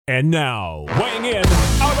And now, weighing in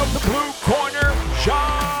out of the blue corner,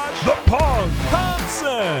 Josh the Punk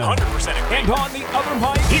Thompson. 100% agree. And on the other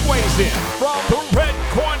mic, he weighs in from the red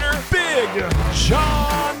corner, Big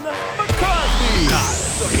John McCarthy.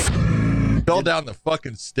 Fell down the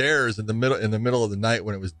fucking stairs in the middle of the night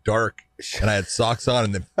when it was dark, and I had socks on,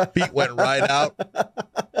 and the feet went right out.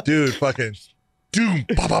 Dude, fucking doom,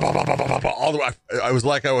 bah, bah, bah, bah, bah, bah, bah, all the way. I was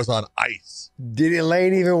like I was on ice. Did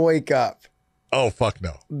Elaine even wake up? Oh, fuck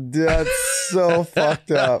no. That's so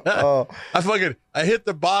fucked up. Oh, I hit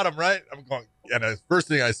the bottom, right? I'm going, and the first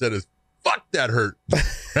thing I said is, fuck, that hurt,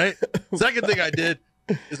 right? Second thing I did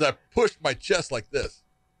is I pushed my chest like this.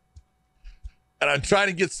 And I'm trying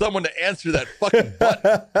to get someone to answer that fucking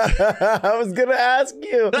button. I was going to ask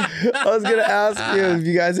you if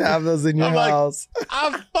you guys have those in your house.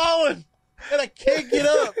 I'm falling, and I can't get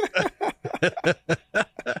up.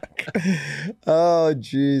 Oh,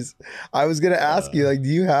 jeez. I was going to ask you, like, do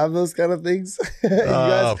you have those kind of things? you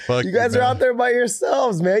guys are out there by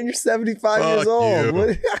yourselves, man. You're 75 years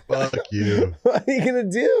old. Fuck you. What are you going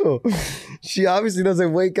to do? She obviously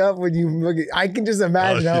doesn't wake up when you... I can just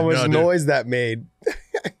imagine how much noise that made.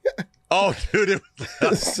 Oh, dude. It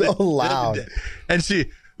was so loud. And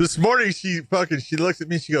this morning, she looks at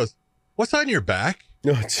me and she goes, what's on your back?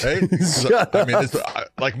 Oh, right? I mean, it's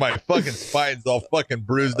like my fucking spine's all fucking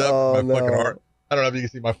bruised up. My fucking arm. I don't know if you can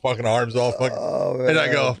see my fucking arms all fucking. Oh, and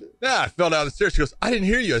I go, I fell down the stairs. She goes, I didn't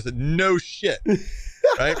hear you. I said, no shit.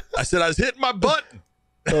 Right? I said, I was hitting my button.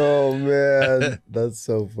 Oh, man. That's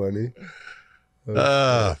so funny.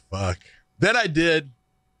 Fuck. Then I did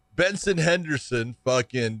Benson Henderson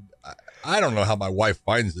fucking. I don't know how my wife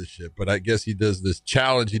finds this shit, but I guess he does this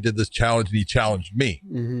challenge. He did this challenge and he challenged me.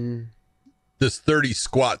 Mm-hmm. This 30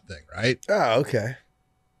 squat thing, right? Oh, okay.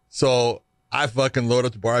 So I fucking load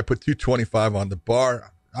up the bar. I put 225 on the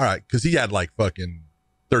bar. All right, because he had like fucking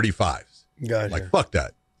 35s. Gotcha. Like, fuck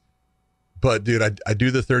that. But, dude, I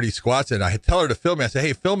do the 30 squats, and I tell her to film me. I say,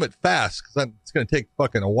 hey, film it fast, because it's going to take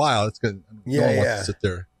fucking a while. It's going to sit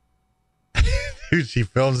there. Dude, she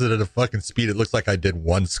films it at a fucking speed. It looks like I did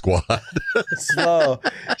one squat. Slow.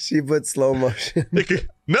 She put slow motion.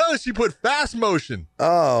 No, she put fast motion.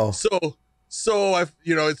 Oh. So I,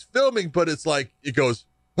 it's filming, but it's like it goes.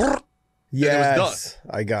 Yes, it was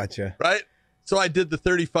done. I gotcha. Right. So I did the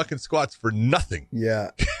 30 fucking squats for nothing.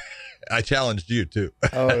 Yeah. I challenged you too.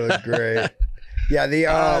 Oh, great.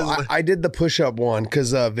 Yeah, I did the push-up one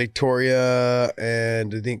because Victoria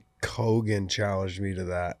and I think Kogan challenged me to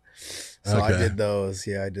that. So okay. I did those.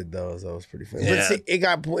 Yeah, I did those. That was pretty fun. Yeah. But see,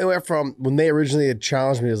 it went from when they originally had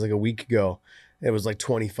challenged me, it was like a week ago. It was like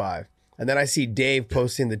 25. And then I see Dave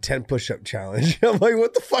posting the 10 push-up challenge. I'm like,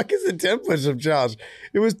 what the fuck is the 10 push-up challenge?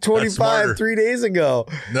 It was 25 3 days ago.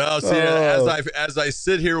 No, see, as I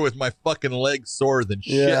sit here with my fucking legs sore than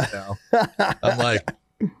shit now, I'm like,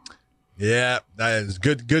 yeah, it's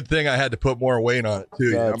good thing I had to put more weight on it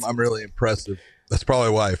too. I'm really impressive. That's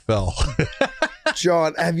probably why I fell.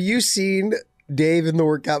 John, have you seen Dave in the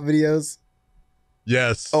workout videos?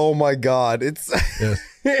 Yes. Oh my God. It's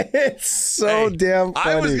so damn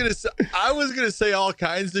funny. I was gonna say all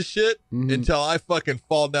kinds of shit until I fucking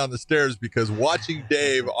fall down the stairs because watching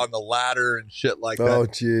Dave on the ladder and shit like that. Oh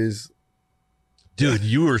jeez. Dude,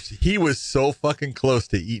 he was so fucking close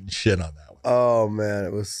to eating shit on that one. Oh man,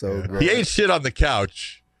 it was so good. He ate shit on the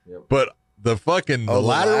couch, but the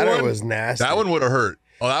ladder one was nasty. That one would have hurt.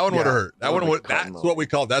 Oh, that one would have hurt. That's what we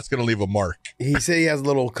call. That's gonna leave a mark. He said he has a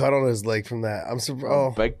little cut on his leg from that. I'm surprised.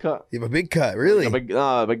 Oh, big cut. You have a big cut, really? A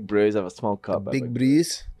big bruise. I have a small cut. Big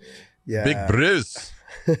bruise. Yeah. Big bruise.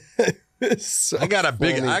 So I got a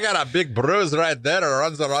big bruise right there that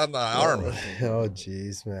runs around the arm. Oh,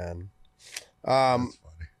 jeez, man. All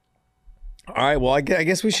right. Well, I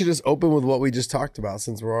guess we should just open with what we just talked about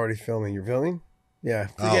since we're already filming. You're filming? Yeah.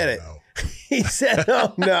 Forget it. No. He said,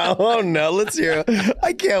 oh no, let's hear it.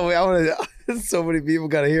 I can't wait. So many people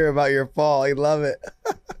got to hear about your fall. I love it.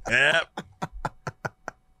 Yep.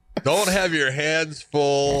 Don't have your hands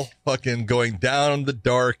full fucking going down the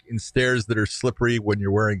dark in stairs that are slippery when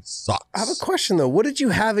you're wearing socks. I have a question though. What did you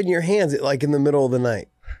have in your hands like in the middle of the night?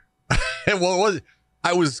 Well,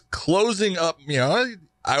 I was closing up, I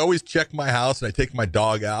always check my house and I take my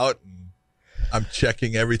dog out and I'm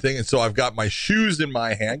checking everything. And so I've got my shoes in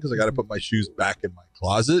my hand because I got to put my shoes back in my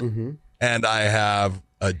closet. Mm-hmm. And I have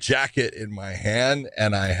a jacket in my hand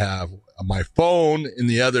and I have my phone in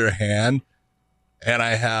the other hand. And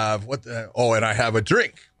I have and I have a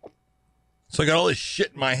drink. So I got all this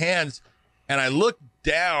shit in my hands and I look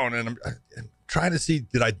down and I'm trying to see,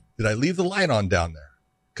 did I leave the light on down there?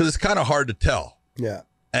 Because it's kind of hard to tell. Yeah.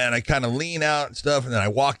 And I kind of lean out and stuff. And then I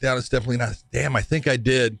walk down a step, lean out. Damn, I think I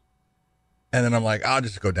did. And then I'm like, I'll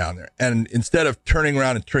just go down there. And instead of turning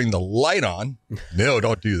around and turning the light on, no,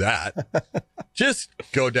 don't do that. Just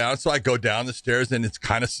go down. So I go down the stairs, and it's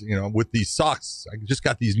kind of, with these socks. I just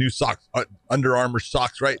got these new socks, Under Armour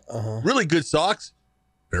socks, right? Really good socks,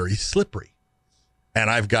 very slippery. And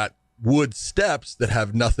I've got wood steps that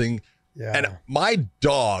have nothing. Yeah. And my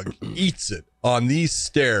dog eats it on these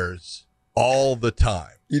stairs all the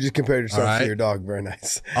time. You just compared yourself to your dog. Very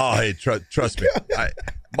nice. Oh, hey, trust me.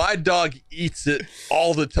 My dog eats it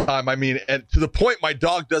all the time. I mean, and to the point my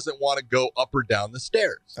dog doesn't want to go up or down the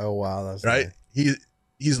stairs. Oh, wow. That's right. Nice.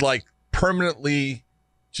 He's like permanently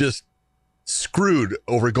just screwed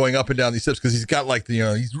over going up and down these steps because he's got like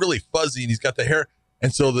he's really fuzzy and he's got the hair.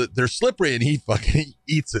 And so they're slippery, and he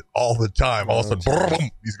eats it all the time. All of a sudden, boom,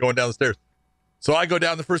 he's going down the stairs. So I go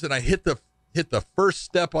down the first, and I hit the first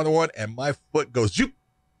step on the one, and my foot goes zoop,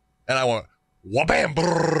 and I went wha-bam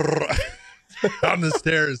down the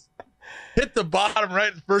stairs. Hit the bottom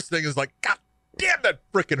right. The first thing is like, God damn, that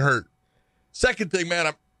freaking hurt. Second thing,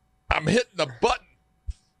 man, I'm hitting the button.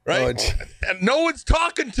 Right? And no one's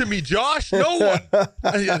talking to me, Josh. No one.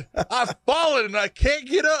 I've fallen and I can't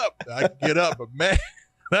get up. I can get up, but man.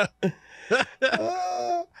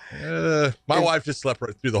 My wife just slept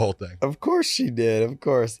right through the whole thing. Of course she did. Of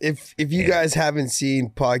course. If you guys haven't seen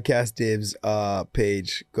Podcast Dave's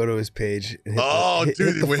page, go to his page. And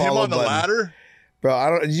hit with him on the ladder?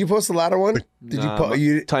 Bro, did you post the ladder one?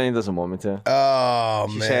 Tiny doesn't want me to. Oh,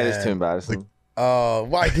 she man. said it's too embarrassing. Oh,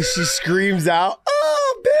 why? Because she screams out,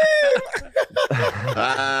 "Oh, babe!"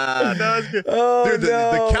 No, it's good. Oh, dude,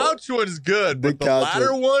 the couch one is good, but the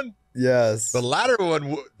ladder one, yes, the ladder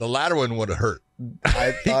one would have hurt.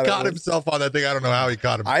 He caught himself on that thing. I don't know how he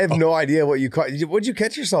caught himself. I have no idea what you caught. What'd you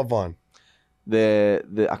catch yourself on? I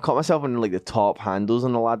caught myself on like the top handles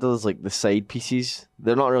on the ladders, like the side pieces.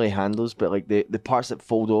 They're not really handles, but like the parts that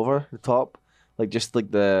fold over the top, like just like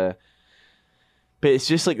the. But it's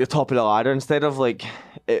just like the top of the ladder. Instead of like,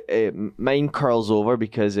 mine curls over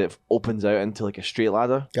because it opens out into like a straight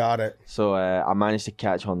ladder. Got it. So I managed to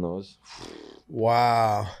catch on those.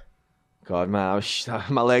 Wow. God, man,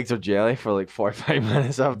 my legs are jelly for like 45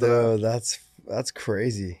 minutes after. Dude, that's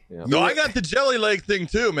crazy. Yeah. No, I got the jelly leg thing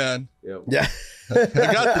too, man. Yep. Yeah. I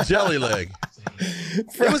got the jelly leg.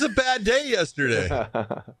 It was a bad day yesterday.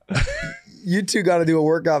 You two got to do a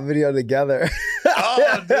workout video together.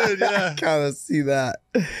 Oh, dude, yeah. Kind of see that.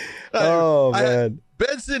 Oh, man.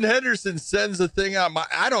 Benson Henderson sends a thing out.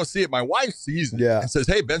 I don't see it. My wife sees it. Yeah. And says,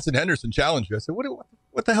 "Hey, Benson Henderson challenge you." I said,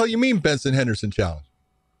 what the hell you mean Benson Henderson challenge?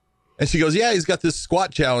 And she goes, "Yeah, he's got this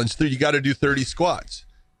squat challenge. You got to do 30 squats."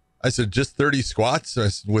 I said, "Just 30 squats?" I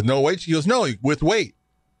said, "With no weight?" She goes, "No, with weight."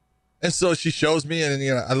 And so she shows me, and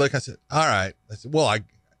I said, "All right." I said, "Well,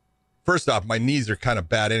 first off, my knees are kind of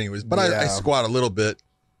bad anyways, but I squat a little bit."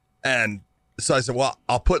 And so I said, "Well,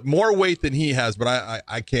 I'll put more weight than he has, but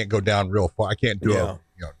I can't go down real far. I can't do a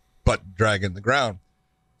butt drag in the ground."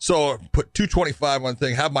 So I put 225 on the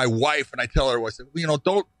thing, have my wife, and I tell her, I said,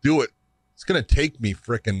 "Don't do it. It's going to take me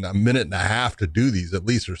freaking a minute and a half to do these at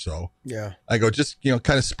least or so." Yeah. I go, just,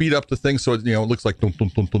 kind of speed up the thing so it, it looks like boom,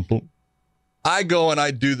 boom, boom, boom, boom. I go and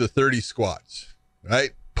I do the 30 squats,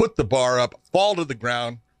 right? Put the bar up, fall to the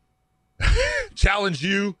ground, challenge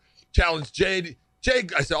you, challenge Jay,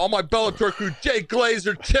 I said, all my Bellator crew, Jay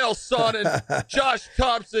Glazer, Chael Sonnen, Josh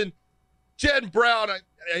Thompson, Jen Brown.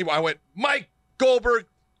 I went, Mike Goldberg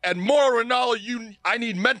and Mauro Ranallo, I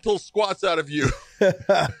need mental squats out of you.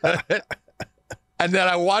 And then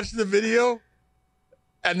I watched the video,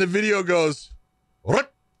 and the video goes,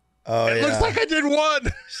 what? Oh, it looks like I did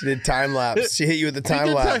one. She did time lapse. She hit you with the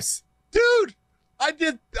time lapse. Dude, I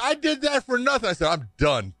did that for nothing. I said, I'm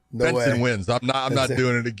done. No Benson way. wins. I'm not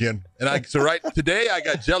doing it again. And today I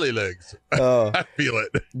got jelly legs. Oh. I feel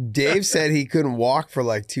it. Dave said he couldn't walk for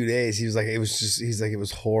like 2 days. He was like, it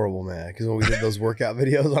was horrible, man. Because when we did those workout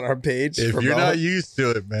videos on our page, if you're not used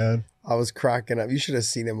to it, man, I was cracking up. You should have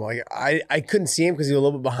seen him. Like I couldn't see him because he was a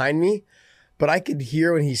little bit behind me, but I could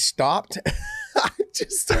hear when he stopped. I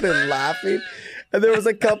just started laughing. And there was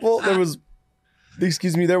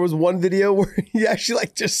one video where he actually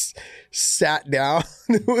like just sat down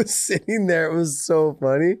and was sitting there. It was so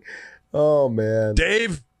funny. Oh, man.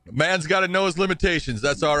 Dave, man's got to know his limitations.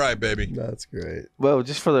 That's all right, baby. That's great. Well,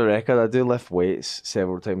 just for the record, I do lift weights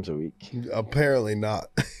several times a week. Apparently not.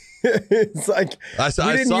 It's like I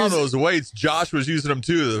saw those weights. Josh was using them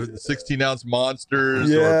too. The 16-ounce monsters.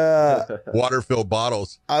 Yeah. Or water-filled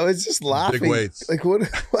bottles. I was just laughing. Big weights. Like what?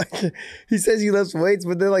 Like he says he lifts weights,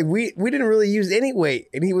 but they're like we didn't really use any weight,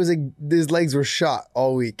 and he was like his legs were shot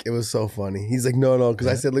all week. It was so funny. He's like no, because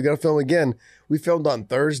I said we gotta film again. We filmed on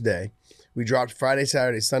Thursday. We dropped Friday,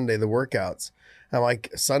 Saturday, Sunday the workouts. I'm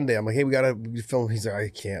like, Sunday, I'm like, hey, we got to film. He's like, I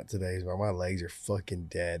can't today. He's like, my legs are fucking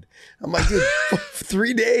dead. I'm like, dude,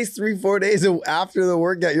 4 days after the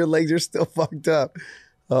workout, your legs are still fucked up.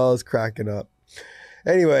 Oh, I was cracking up.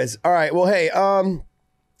 Anyways, all right. Well, hey,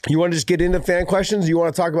 you want to just get into fan questions? Or you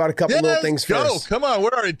want to talk about a couple little things first? Come on. We're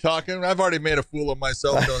already talking. I've already made a fool of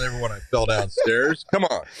myself telling everyone I fell downstairs. Come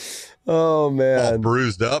on. Oh, man. All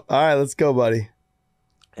bruised up. All right, let's go, buddy.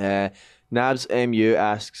 Nabs MU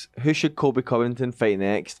asks, who should Colby Covington fight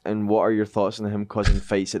next, and what are your thoughts on him causing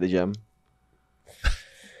fights at the gym?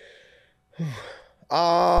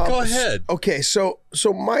 Go ahead. Okay, so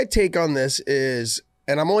my take on this is,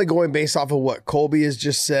 and I'm only going based off of what Colby has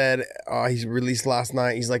just said. He's released last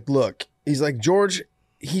night. He's like, look, George,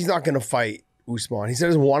 he's not going to fight Usman. He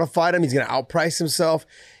doesn't want to fight him. He's going to outprice himself.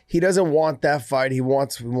 He doesn't want that fight. He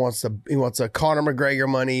wants a Conor McGregor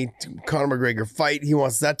money, Conor McGregor fight. He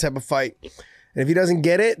wants that type of fight. And if he doesn't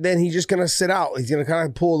get it, then he's just going to sit out. He's going to kind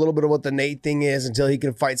of pull a little bit of what the Nate thing is until he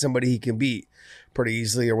can fight somebody he can beat pretty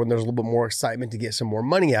easily, or when there's a little bit more excitement to get some more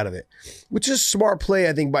money out of it, which is a smart play,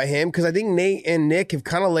 I think, by him, because I think Nate and Nick have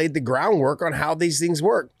kind of laid the groundwork on how these things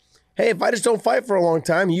work. Hey, if I just don't fight for a long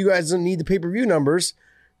time, you guys don't need the pay-per-view numbers,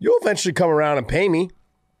 you'll eventually come around and pay me.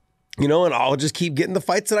 And I'll just keep getting the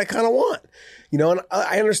fights that I kind of want. And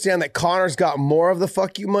I understand that Conor's got more of the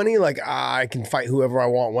fuck you money. Like, I can fight whoever I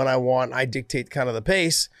want, when I want. I dictate kind of the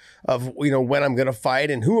pace of, when I'm going to fight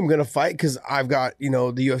and who I'm going to fight, because I've got, the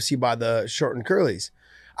UFC by the short and curlies.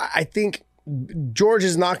 I think George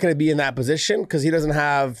is not going to be in that position because he doesn't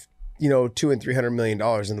have, $200 and $300 million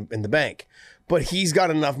in the bank. But he's got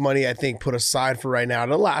enough money, I think, put aside for right now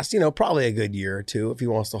to last, probably a good year or two if he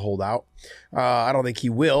wants to hold out. I don't think he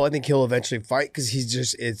will. I think he'll eventually fight because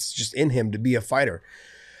it's just in him to be a fighter.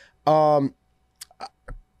 To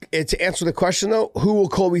answer the question, though, who will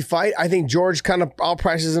Colby fight? I think George kind of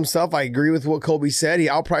outprices himself. I agree with what Colby said. He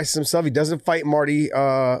outprices himself. He doesn't fight Marty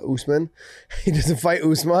Usman. He doesn't fight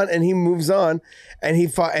Usman, and he moves on, and he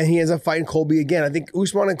ends up fighting Colby again. I think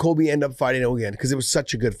Usman and Colby end up fighting again because it was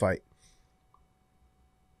such a good fight.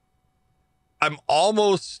 I'm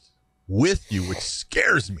almost with you, which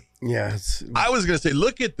scares me. Yeah. I was going to say,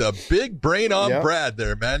 look at the big brain on Brad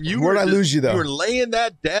there, man. Where did I lose you, though? You were laying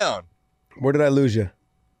that down. Where did I lose you?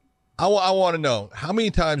 I want to know, how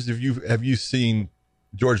many times have you seen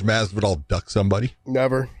George Masvidal duck somebody?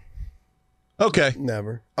 Never. Okay.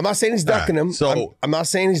 Never. I'm not saying he's ducking him. So I'm not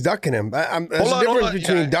saying he's ducking him. There's a difference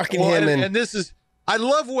between ducking him and this is, I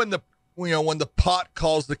love when the pot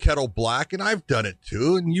calls the kettle black, and I've done it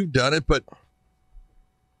too, and you've done it, but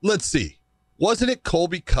let's see. Wasn't it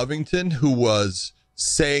Colby Covington who was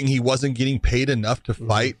saying he wasn't getting paid enough to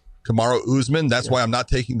fight Kamaru Usman? That's why I'm not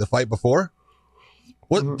taking the fight before?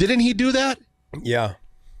 What didn't he do that? Yeah.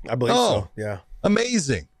 I believe so. Yeah.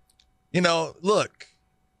 Amazing. Look,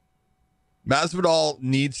 Masvidal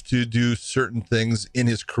needs to do certain things in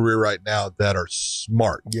his career right now that are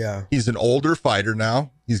smart. Yeah. He's an older fighter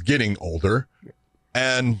now. He's getting older.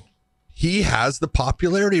 And he has the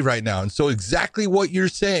popularity right now. And so exactly what you're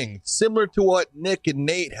saying, similar to what Nick and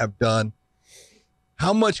Nate have done,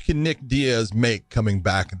 how much can Nick Diaz make coming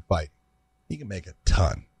back and fighting? He can make a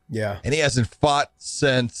ton. Yeah. And he hasn't fought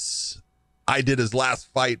since I did his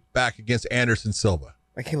last fight back against Anderson Silva.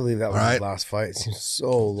 I can't believe that was his last fight. It seems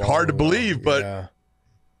so long. Hard to believe, but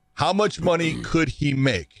how much money could he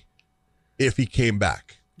make if he came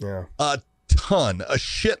back? Yeah. A ton, a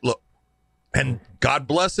shitload. And God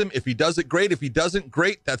bless him. If he does it, great. If he doesn't,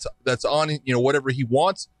 great. That's on, whatever he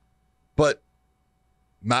wants. But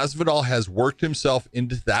Masvidal has worked himself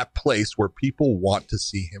into that place where people want to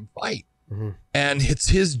see him fight. Mm-hmm. And it's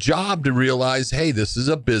his job to realize, hey, this is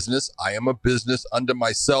a business. I am a business unto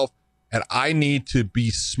myself, and I need to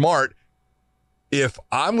be smart. If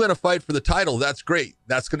I'm going to fight for the title, that's great.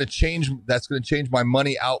 That's going to change my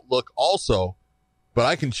money outlook also. But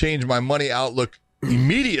I can change my money outlook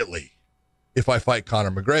immediately if I fight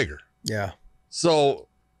Conor McGregor. Yeah. So,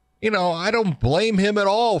 I don't blame him at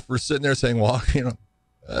all for sitting there saying, well,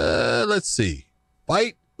 let's see.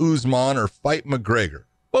 Fight Usman or fight McGregor.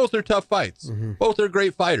 Both are tough fights. Mm-hmm. Both are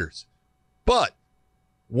great fighters. But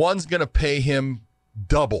one's going to pay him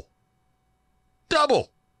double.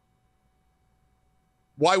 Double.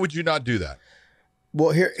 Why would you not do that?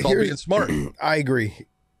 Well, here's being smart. I agree.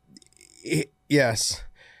 Yes.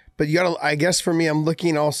 But you gotta, I guess for me, I'm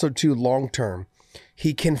looking also to long term.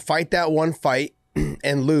 He can fight that one fight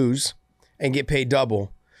and lose and get paid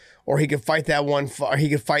double, or he could fight that one. He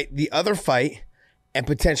could fight the other fight and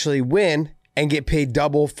potentially win and get paid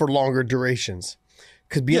double for longer durations.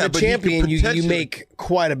 Because being a champion, you make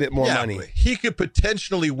quite a bit more money. He could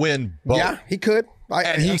potentially win both. Yeah, he could.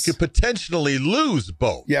 He could potentially lose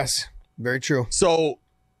both. Yes, very true. So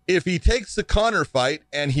if he takes the Conor fight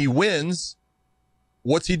and he wins,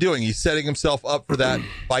 what's he doing? He's setting himself up for that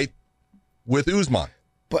fight with Usman.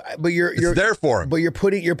 But you're there for him. But you're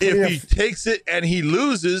putting if he takes it and he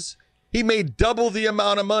loses, he made double the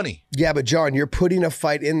amount of money. Yeah, but John, you're putting a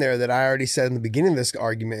fight in there that I already said in the beginning of this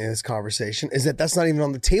argument, in this conversation, is that's not even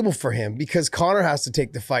on the table for him because Conor has to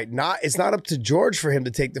take the fight. It's not up to George for him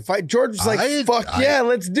to take the fight. George was like,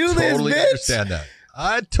 let's do this, bitch. Totally understand that.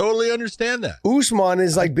 I totally understand that. Usman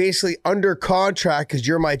is like basically under contract because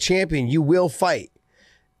you're my champion. You will fight.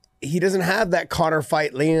 He doesn't have that Conor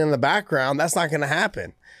fight laying in the background. That's not going to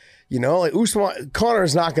happen. You know, like Conor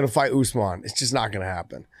is not going to fight Usman. It's just not going to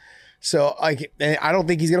happen. So I don't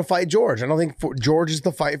think he's going to fight George. I don't think George is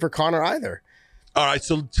the fight for Conor either. All right.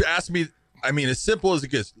 So to ask me, I mean, as simple as it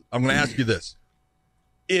gets, I'm going to ask you this.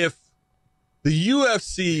 If the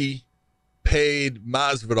UFC paid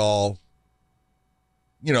Masvidal,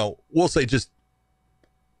 you know, we'll say just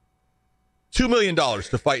 $2 million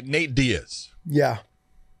to fight Nate Diaz. Yeah.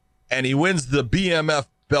 And he wins the BMF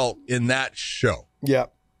belt in that show. Yeah.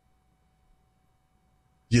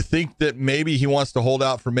 Do you think that maybe he wants to hold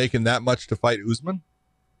out for making that much to fight Usman?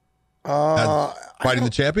 Fighting the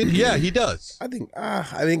champion? Yeah, he does. I think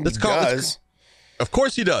he does. Of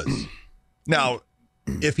course he does. Now,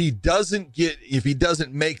 if he doesn't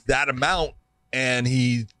make that amount and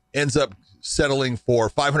he ends up settling for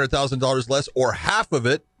 $500,000 less or half of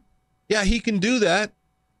it, yeah, he can do that.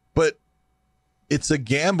 But it's a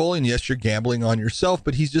gamble, and yes, you're gambling on yourself,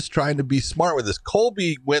 but he's just trying to be smart with this.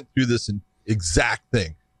 Colby went through this exact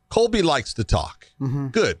thing. Colby likes to talk. Mm-hmm.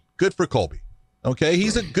 Good for Colby. Okay,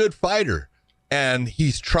 he's a good fighter, and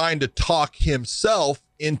he's trying to talk himself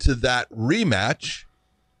into that rematch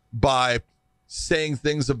by saying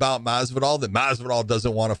things about Masvidal that Masvidal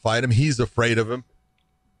doesn't want to fight him. He's afraid of him.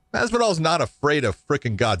 Masvidal's not afraid of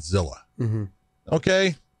freaking Godzilla. Mm-hmm.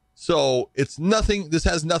 Okay, so it's nothing. This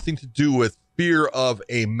has nothing to do with fear of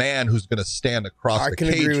a man who's going to stand across the cage from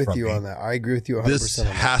me. I can agree with you on that. I agree with you 100%. This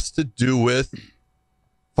has to do with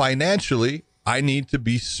financially. I need to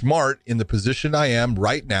be smart in the position I am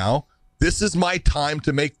right now. This is my time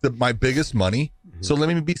to make my biggest money. Mm-hmm. So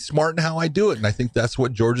let me be smart in how I do it. And I think that's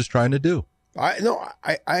what George is trying to do.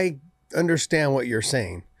 I understand what you're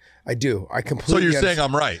saying. I do. I completely. So you're saying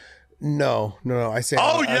I'm right? No. I say.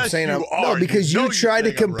 I'm saying you are. No, because you tried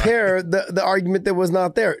to compare right. the argument that was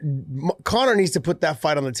not there. Conor needs to put that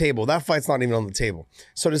fight on the table. That fight's not even on the table.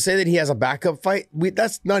 So to say that he has a backup fight,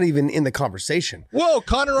 that's not even in the conversation. Whoa,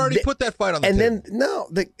 Conor already put that fight on the table. And then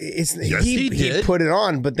he put it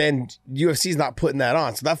on, but then UFC's not putting that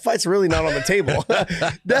on. So that fight's really not on the table.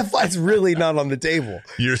 That fight's really not on the table.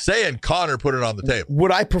 You're saying Conor put it on the table.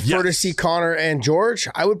 Would I prefer to see Conor and George?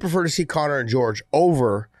 I would prefer to see Conor and George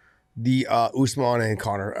over the Usman and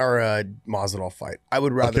Conor or Masvidal fight. I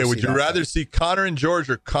would rather. Okay, would you rather see Conor and George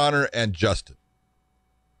or Conor and Justin?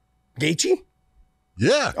 Gaethje?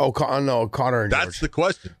 Yeah. Oh no, Conor and George. That's the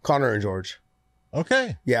question. Conor and George.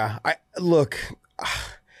 Okay. Yeah. I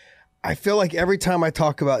feel like every time I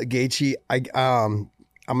talk about Gaethje, I'm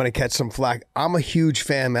gonna catch some flack. I'm a huge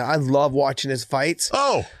fan, man. I love watching his fights.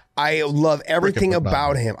 Oh. I love everything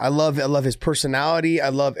about him. I love his personality. I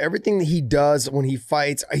love everything that he does when he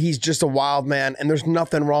fights. He's just a wild man, and there's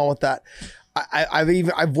nothing wrong with that.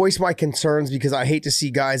 I've voiced my concerns because I hate to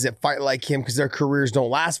see guys that fight like him because their careers don't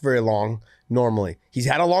last very long normally. He's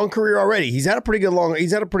had a long career already. He's had a pretty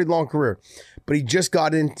long career. But he just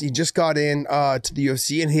got in to the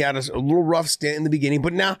UFC, and he had a little rough stint in the beginning,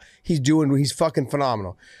 but now he's fucking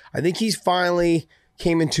phenomenal. I think he's finally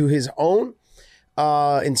came into his own.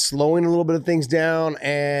 And slowing a little bit of things down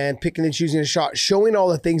and picking and choosing a shot, showing all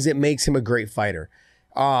the things that makes him a great fighter.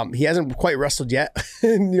 He hasn't quite wrestled yet.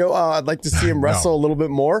 I'd like to see him wrestle a little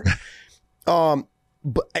bit more. But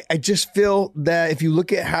I just feel that if you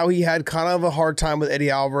look at how he had kind of a hard time with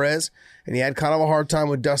Eddie Alvarez and he had kind of a hard time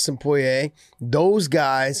with Dustin Poirier, those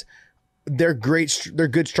guys, they're great. They're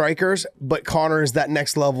good strikers, but Conor is that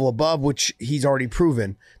next level above, which he's already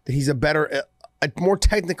proven that he's a more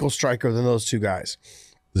technical striker than those two guys.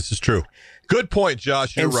 This is true. Good point,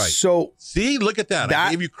 Josh. You're right. So see, look at that.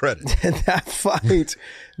 I gave you credit.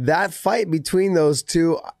 that fight between those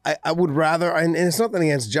two, I would rather, and it's nothing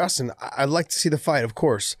against Justin. I'd like to see the fight, of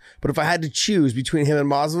course. But if I had to choose between him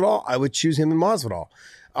and Masvidal, I would choose him and Masvidal.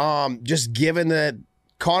 Just given that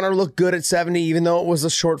Conor looked good at 70, even though it was a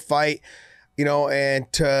short fight,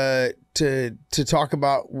 and to talk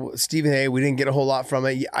about Stephen A, we didn't get a whole lot from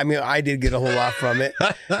it. I mean, I did get a whole lot from it.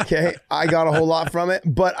 Okay, I got a whole lot from it,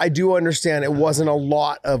 but I do understand there wasn't a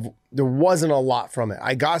lot from it.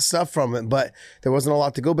 I got stuff from it, but there wasn't a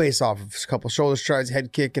lot to go based off of. A couple shoulder strides,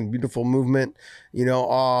 head kick, and beautiful movement,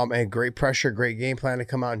 and great pressure, great game plan to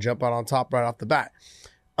come out and jump out on top right off the bat.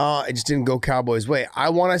 It just didn't go Cowboys' way. I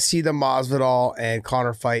want to see the Masvidal and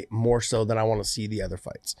Conor fight more so than I want to see the other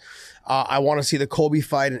fights. I want to see the Colby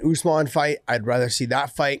fight and Usman fight. I'd rather see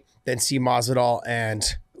that fight than see Masvidal and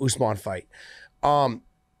Usman fight. And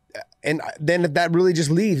then that really just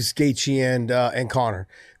leaves Gaethje and Conor.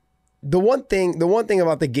 The one thing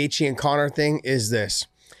about the Gaethje and Conor thing is this: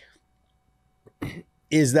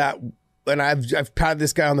 is that. And I've patted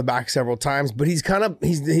this guy on the back several times, but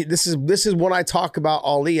this is when I talk about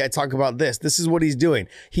Ali, I talk about this. This is what he's doing.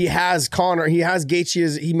 He has Conor, he has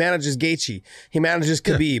Gaethje, he manages Gaethje, he manages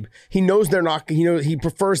Khabib. He knows they're not, he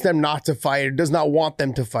prefers them not to fight or does not want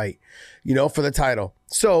them to fight, for the title.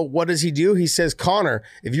 So what does he do? He says, Conor,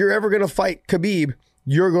 if you're ever going to fight Khabib,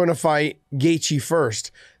 you're going to fight Gaethje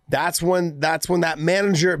first. That's when that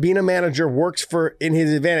manager, being a manager, works in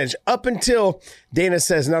his advantage. Up until Dana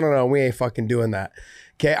says, no, we ain't fucking doing that.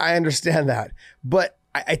 Okay, I understand that. But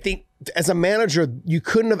I think as a manager, you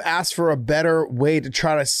couldn't have asked for a better way to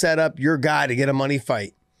try to set up your guy to get a money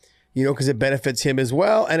fight. Because it benefits him as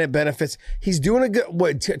well, and it benefits. He's doing a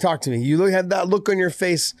good. Talk to me. You had that look on your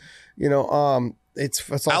face. It's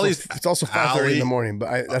also 5:30 in the morning,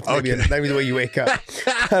 but that's maybe the way you wake up.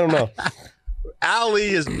 I don't know. Ali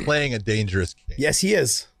is playing a dangerous game. Yes, he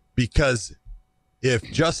is. Because if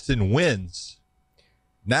Justin wins,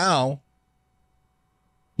 now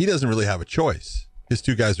he doesn't really have a choice. His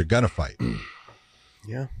two guys are going to fight.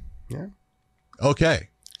 Yeah. Okay.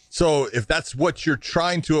 So if that's what you're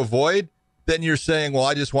trying to avoid, then you're saying, well,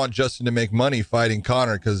 I just want Justin to make money fighting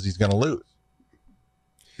Conor because he's going to lose.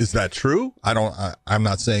 Is that true? I'm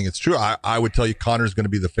not saying it's true. I would tell you Conor's going to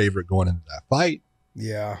be the favorite going into that fight.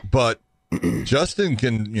 Yeah. But Justin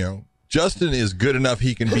Justin is good enough.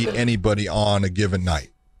 He can beat anybody on a given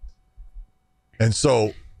night. And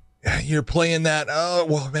so you're playing that. Oh,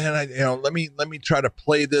 well, man, let me try to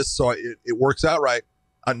play this so it works out right.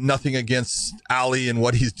 Nothing against Ali and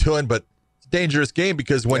what he's doing, but it's a dangerous game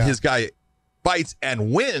because when his guy fights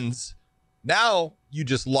and wins, now you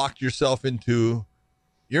just locked yourself into,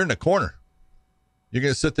 you're in the corner. You're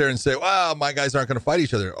going to sit there and say, well, my guys aren't going to fight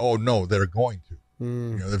each other. Oh, no, they're going to.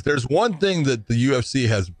 If there's one thing that the UFC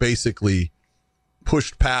has basically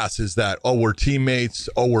pushed past is that, we're teammates.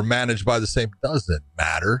 We're managed by the same. Doesn't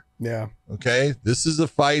matter. Yeah. Okay. This is a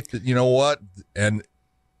fight that, and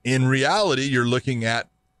in reality, you're looking at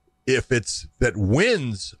if it's that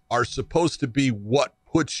wins are supposed to be what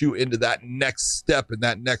puts you into that next step in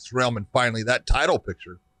that next realm. And finally that title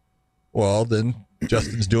picture. Well, then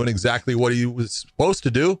Justin's doing exactly what he was supposed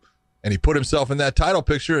to do. And he put himself in that title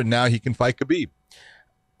picture and now he can fight Khabib.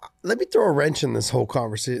 Let me throw a wrench in this whole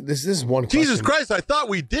conversation. This is one question. Jesus Christ, I thought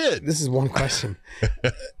we did. This is one question.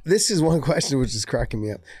 This is one question which is cracking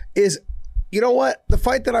me up. Is, you know what? The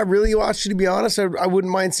fight that I really watched, to be honest, I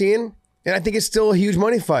wouldn't mind seeing, and I think it's still a huge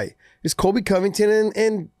money fight, is Colby Covington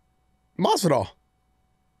and Masvidal.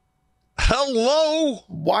 Hello?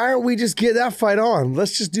 Why aren't we just get that fight on?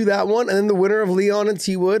 Let's just do that one, and then the winner of Leon and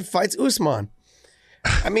T Wood fights Usman.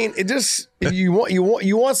 I mean, it just, you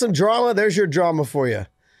want some drama, there's your drama for you.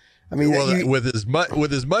 I mean, with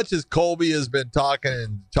as much as Colby has been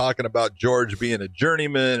talking about George being a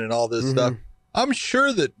journeyman and all this stuff, I'm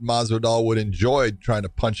sure that Masvidal would enjoy trying to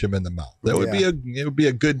punch him in the mouth. It would be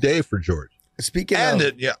a good day for George. Speaking of,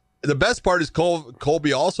 the best part is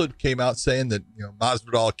Colby also came out saying that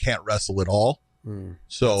Masvidal can't wrestle at all.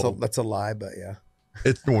 So that's a lie, but yeah,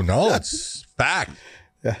 it's fact.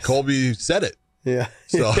 Yes. Colby said it. Yeah.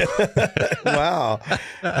 So wow.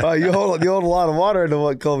 You hold a lot of water into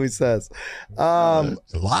what Colby says. It's a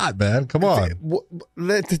lot, man. Come on.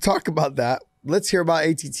 To talk about that, let's hear about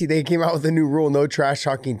ATT. They came out with a new rule: no trash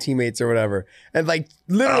talking teammates or whatever. And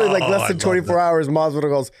literally less than 24 hours, Masvidal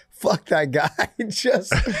goes, "Fuck that guy."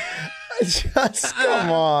 just come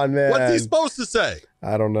on, man. What's he supposed to say?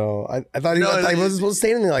 I don't know. I thought he wasn't supposed to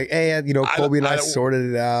say anything like, "Hey, Colby and I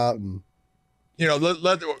sorted it out." And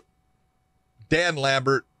Dan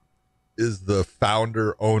Lambert is the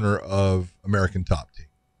owner of American Top Team.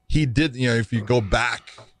 he did, if you go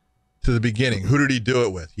back to the beginning, who did he do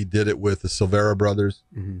it with? He did it with the Silveira brothers,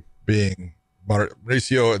 being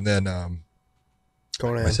Mauricio and then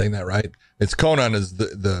Conan. Am I saying that right? It's Conan is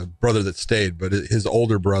the brother that stayed, but his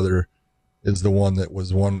older brother is the one that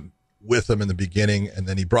was one with him in the beginning, and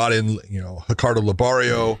then he brought in Ricardo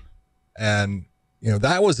Labarrio, and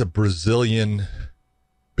that was a Brazilian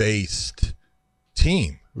based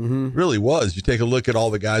team. Really was. You take a look at all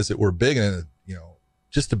the guys that were big, and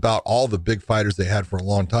just about all the big fighters they had for a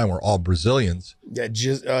long time were all Brazilians. Yeah,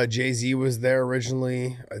 Jay-Z was there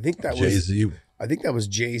originally. I think that was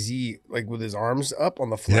Jay-Z, like with his arms up on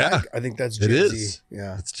the flag. Yeah, I think that's Jay-Z. It is.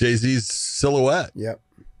 Yeah. It's Jay-Z's silhouette. Yep.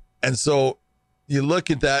 And so you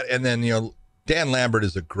look at that, and then, Dan Lambert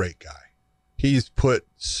is a great guy. He's put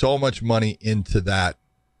so much money into that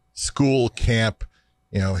school camp.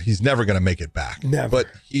 He's never going to make it back. Never. But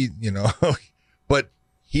but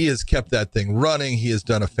he has kept that thing running. He has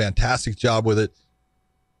done a fantastic job with it.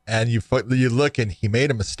 And you look, and he made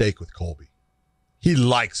a mistake with Colby. He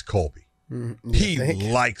likes Colby. He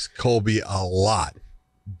likes Colby a lot.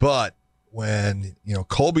 But when,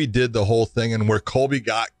 Colby did the whole thing, and where Colby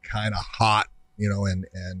got kind of hot,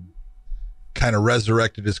 and kind of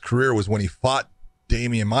resurrected his career was when he fought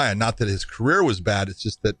Damian Maia. Not that his career was bad. It's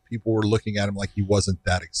just that people were looking at him like he wasn't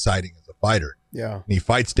that exciting as a fighter. Yeah. And he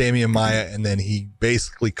fights Damian Maia, and then he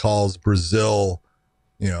basically calls Brazil,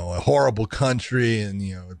 a horrible country, and,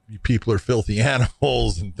 people are filthy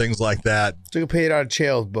animals and things like that. Took a page out of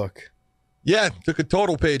Chael's book. Yeah, took a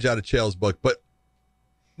total page out of Chael's book, but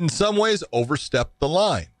in some ways overstepped the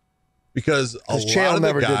line, because a lot Chael of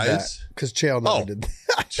never the did that. guys. Because Chael never did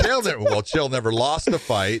that. Chael never lost a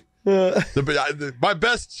fight. My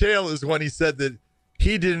best Chael is when he said that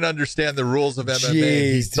he didn't understand the rules of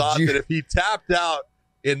MMA. He thought that if he tapped out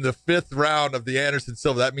in the 5th round of the Anderson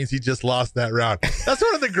Silva, that means he just lost that round. That's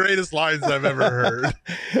one of the greatest lines I've ever heard.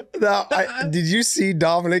 Now, did you see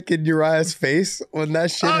Dominic and Uriah's face when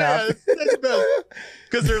that shit happened?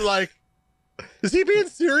 Because they're like, is he being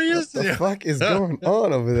serious? What the fuck is going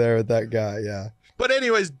on over there with that guy? Yeah. But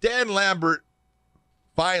anyways, Dan Lambert,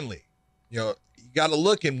 finally, you got to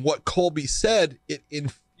look in what Colby said. It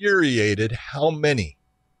infuriated how many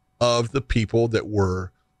of the people that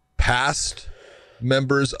were past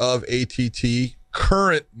members of ATT,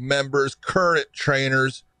 current members, current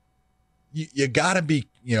trainers. You got to be,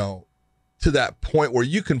 to that point where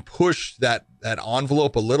you can push that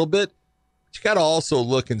envelope a little bit. But you got to also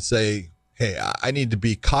look and say, hey, I need to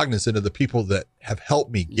be cognizant of the people that have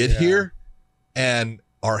helped me get here and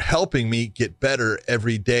are helping me get better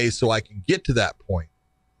every day so I can get to that point.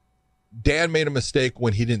 Dan made a mistake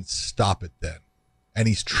when he didn't stop it then. And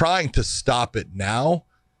he's trying to stop it now.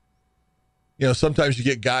 Sometimes you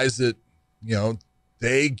get guys that,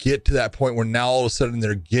 they get to that point where now all of a sudden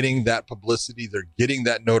they're getting that publicity, they're getting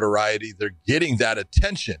that notoriety, they're getting that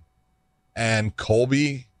attention. And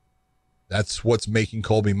Colby, that's what's making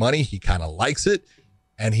Colby money. He kind of likes it.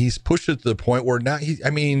 And he's pushed it to the point where now he's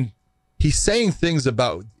saying things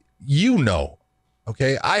about,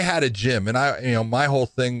 okay, I had a gym, and my whole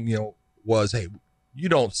thing, was, hey, you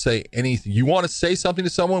don't say anything. You want to say something to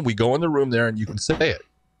someone, we go in the room there and you can say it.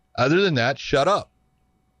 Other than that, shut up.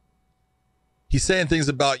 He's saying things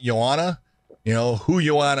about Joanna, who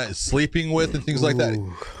Joanna is sleeping with and things like that.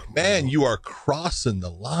 Man, you are crossing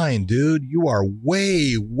the line, dude. You are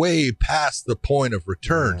way, way past the point of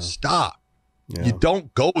return. Yeah. Stop. Yeah. You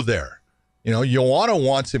don't go there. Joanna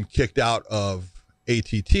wants him kicked out of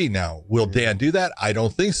ATT. Now, will Dan do that? I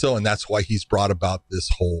don't think so. And that's why he's brought about this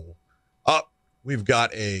whole we've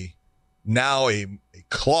got a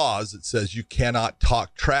clause that says you cannot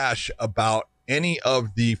talk trash about any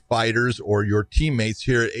of the fighters or your teammates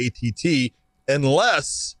here at ATT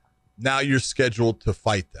unless now you're scheduled to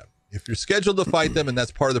fight them. If you're scheduled to fight them and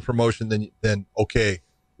that's part of the promotion, then okay,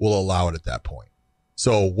 we'll allow it at that point.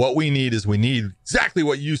 So what we need exactly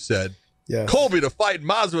what you said. Yes. Colby to fight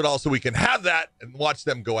Masvidal so we can have that and watch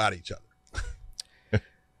them go at each other.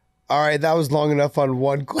 All right, that was long enough on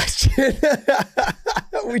one question.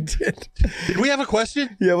 We did. Did we have a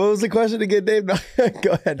question? Yeah, what was the question again, Dave?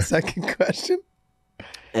 Go ahead, second question.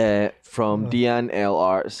 From Deanne L.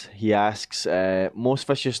 Arts, he asks, most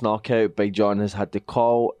vicious knockout Big John has had to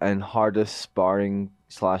call and hardest sparring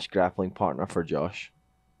 / grappling partner for Josh.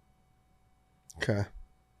 Okay.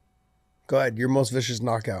 Go ahead, your most vicious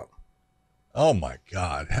knockout. Oh my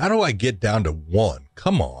God. How do I get down to one?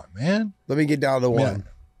 Come on, man. Let me get down to one.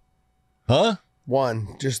 Huh?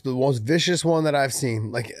 One. Just the most vicious one that I've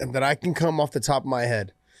seen, like that I can come off the top of my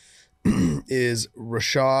head, is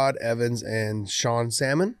Rashad Evans and Sean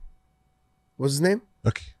Salmon. What's his name?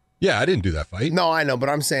 Okay. Yeah, I didn't do that fight. No, I know, but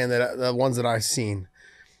I'm saying that the ones that I've seen.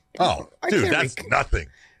 Oh, dude, that's nothing.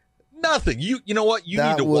 Nothing. You know what? You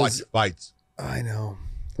need to watch fights. I know.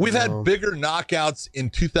 We've had bigger knockouts in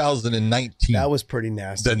 2019. That was pretty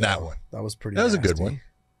nasty. Than that one. That was pretty. That was nasty. a good one.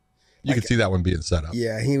 You could see that one being set up.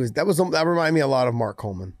 Yeah, that reminded me a lot of Mark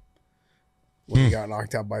Coleman when he got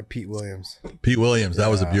knocked out by Pete Williams. Pete Williams, that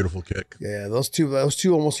was a beautiful kick. Yeah, those two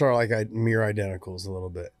almost are like mere identicals a little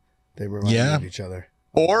bit. They remind me of each other.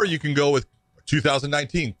 Or you can go with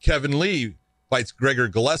 2019. Kevin Lee fights Gregor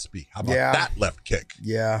Gillespie. How about that left kick?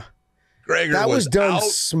 Yeah. Gregor that was done out.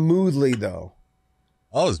 smoothly though.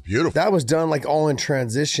 Oh, it was beautiful. That was done like all in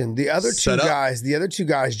transition. The other two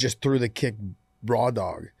guys just threw the kick raw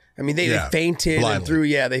dog. I mean, they feinted blindly. And threw.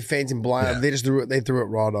 Yeah, they feinted blind. Yeah. They just threw it. They threw it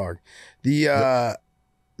raw dog. The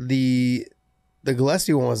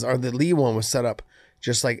Gillespie one was, or the Lee one was set up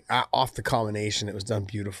just like off the combination. It was done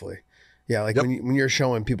beautifully. Yeah, like when you're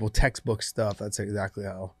showing people textbook stuff, that's exactly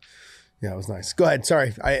how. Yeah, it was nice. Go ahead.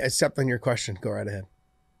 Sorry, I stepped on your question. Go right ahead.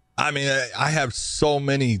 I mean, I have so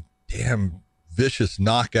many damn vicious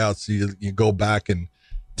knockouts. You go back, and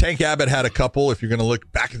Tank Abbott had a couple. If you're going to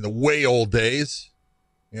look back in the way old days,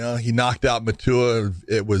 he knocked out Matua.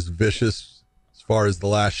 It was vicious as far as the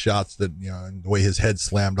last shots that, and the way his head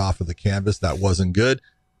slammed off of the canvas. That wasn't good.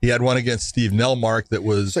 He had one against Steve Nelmark that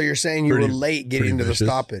was. So you're saying you were late getting to the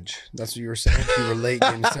stoppage? That's what you were saying. You were late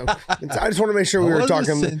getting to I just want to make sure we were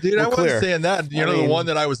talking. Dude, I wasn't saying that. The one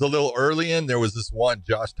that I was a little early in, there was this one,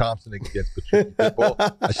 Josh Thompson against Patrick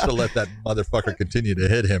Pitbull. I should have let that motherfucker continue to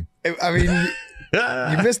hit him. I mean,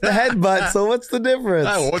 you missed the headbutt, so what's the difference?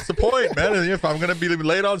 What's the point, man? If I'm going to be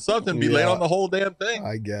late on something, be late on the whole damn thing.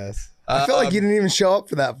 I guess. I feel like you didn't even show up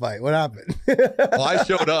for that fight. What happened? Well, I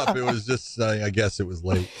showed up. It was just, I guess it was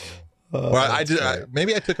late.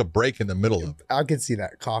 Maybe I took a break in the middle of it. I could see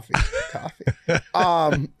that. Coffee.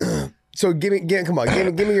 So give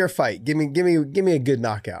me your fight. Give me a good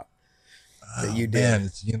knockout that you did.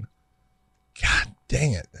 Man, God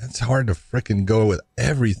dang it. That's hard to freaking go with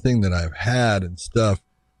everything that I've had and stuff.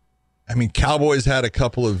 I mean, Cowboys had a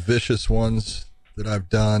couple of vicious ones that I've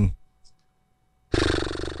done.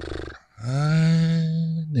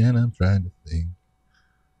 And I'm trying to think.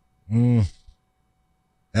 And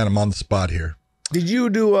I'm on the spot here. Did you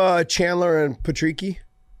do Chandler and Patricky?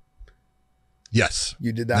 Yes.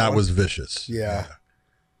 You did that. That was vicious. Yeah.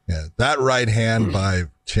 That right hand by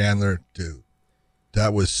Chandler, dude,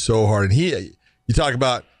 that was so hard. And you talk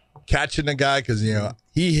about catching a guy because,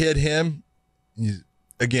 he hit him.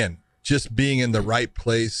 Again, just being in the right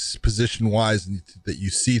place, position wise, and that you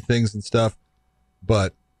see things and stuff.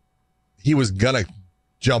 But he was going to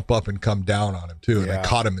jump up and come down on him too. And I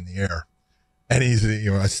caught him in the air. And he's,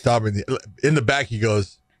 I stop in the back. He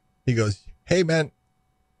goes, hey man,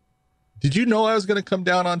 did you know I was going to come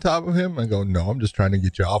down on top of him? I go, no, I'm just trying to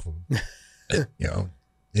get you off of him. And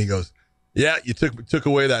he goes, yeah, you took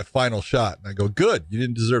away that final shot. And I go, good. You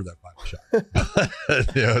didn't deserve that final shot.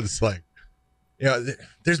 It's like,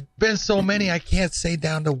 there's been so many, I can't say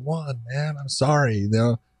down to one, man. I'm sorry.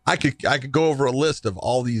 I could go over a list of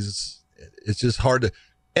all these. It's just hard to.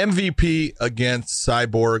 MVP against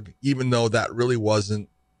Cyborg, even though that really wasn't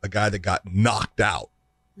a guy that got knocked out.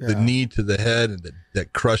 Yeah. The knee to the head and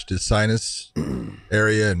that crushed his sinus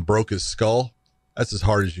area and broke his skull. That's as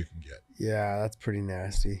hard as you can get. Yeah, that's pretty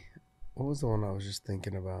nasty. What was the one I was just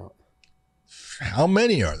thinking about? How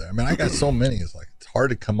many are there? I mean, I got so many. It's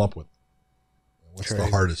hard to come up with. What's the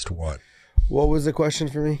hardest one? What was the question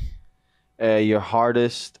for me? Your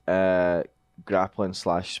hardest grappling /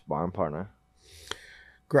 sparring partner.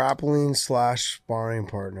 Grappling / sparring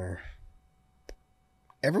partner.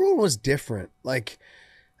 Everyone was different. Like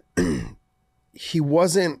he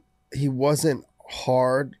wasn't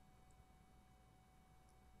hard.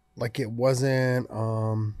 Like it wasn't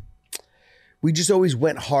we just always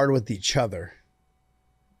went hard with each other.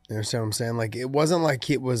 You understand what I'm saying? Like it wasn't like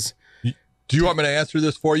it was. Do you want me to answer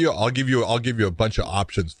this for you? I'll give you a bunch of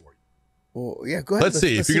options for you. Well, yeah, go ahead. Let's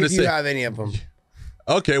see if you're going to say you have any of them.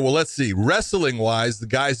 Okay, well, let's see. Wrestling wise, the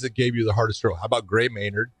guys that gave you the hardest throw. How about Gray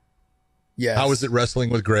Maynard? Yes. How was it wrestling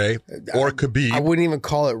with Gray or Khabib? I wouldn't even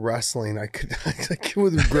call it wrestling. I could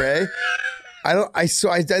with Gray. I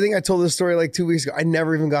think I told this story like 2 weeks ago. I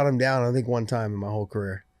never even got him down. I think one time in my whole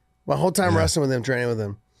career, my whole time wrestling with him, training with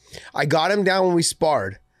him. I got him down when we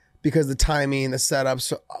sparred because the timing, the setup.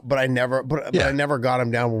 So, but I never got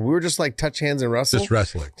him down when we were just like touch hands and wrestle. Just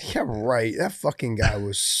wrestling. Yeah, right. That fucking guy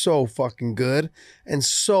was so fucking good and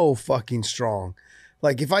so fucking strong.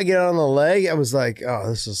 Like if I get on the leg, I was like, oh,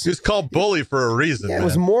 this is. He was called bully for a reason. Yeah, it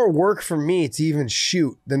was more work for me to even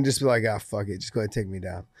shoot than just be like, ah, fuck it, just go ahead and take me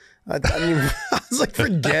down. I mean, I was like,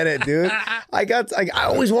 forget it, dude. I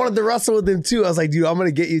always wanted to wrestle with him too. I was like, dude, I'm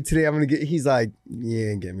gonna get you today. He's like, you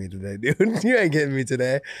ain't getting me today, dude. You ain't getting me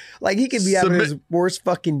today. Like he could be having his worst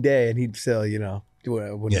fucking day, and he'd still,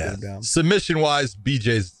 wouldn't get him down. Submission wise,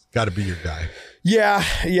 BJ's got to be your guy. Yeah,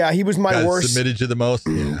 he was my worst. Submitted you the most.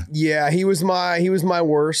 Yeah, he was my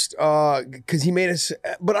worst. Because he made us.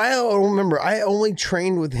 But I don't remember. I only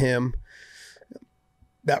trained with him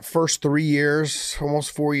that first 3 years,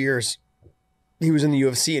 almost 4 years. He was in the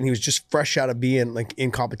UFC and he was just fresh out of being like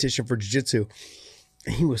in competition for jiu-jitsu.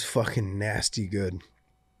 He was fucking nasty good.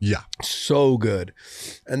 Yeah, so good.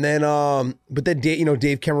 And then, but then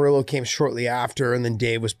Dave Camarillo came shortly after, and then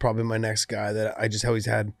Dave was probably my next guy that I just always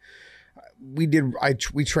had. We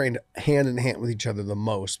trained hand in hand with each other the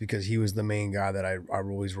most because he was the main guy that I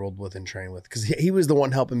always rolled with and trained with because he was the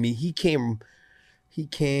one helping me. He came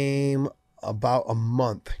about a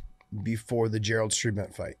month before the Gerald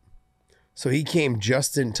Streetman fight, so he came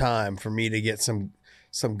just in time for me to get some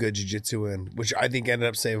good jiu-jitsu in, which I think ended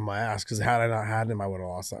up saving my ass because had I not had him, I would have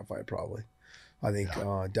lost that fight probably. I think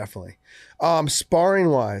definitely. Sparring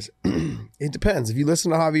wise, it depends. If you listen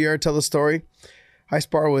to Javier tell the story, I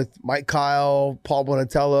spar with Mike Kyle, Paul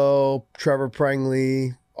Bonatello, Trevor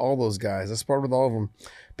Prangley, all those guys. I sparred with all of them.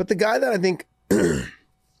 But the guy that I think,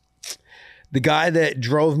 the guy that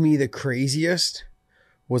drove me the craziest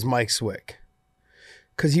was Mike Swick.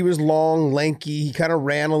 Because he was long, lanky. He kind of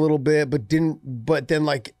ran a little bit, but then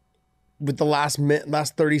like with the last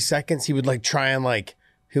 30 seconds, he would like try and like,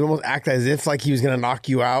 he would almost act as if like he was going to knock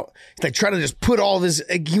you out. He's like trying to just put all this,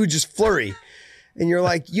 like, he would just flurry. And you're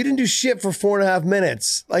like, you didn't do shit for 4.5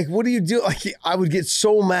 minutes. Like, what do you do? Like, I would get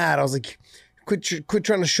so mad. I was like, quit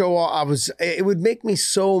trying to show off. It would make me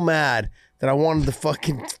so mad that I wanted to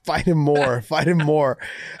fucking fight him more.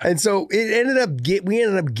 And so we ended up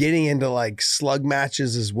getting into like slug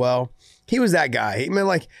matches as well. He was that guy. I mean,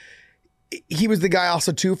 like, he was the guy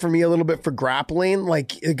also too for me a little bit for grappling.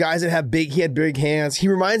 Like the guys that he had big hands. He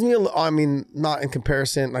reminds me I mean, not in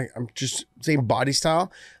comparison, like I'm just saying body style,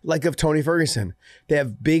 like of Tony Ferguson. They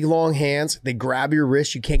have big long hands. They grab your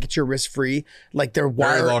wrist. You can't get your wrist free. Like they're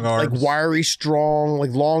wiry, strong,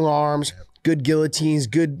 like long arms, good guillotines,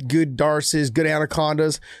 good Darces, good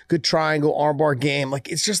anacondas, good triangle armbar game. Like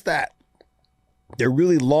it's just that they're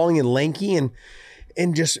really long and lanky and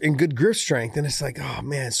just in good grip strength. And it's like, oh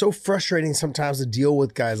man, it's so frustrating sometimes to deal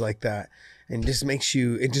with guys like that. And just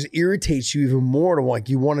it just irritates you even more to like,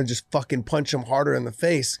 you want to just fucking punch them harder in the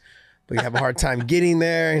face, but you have a hard time getting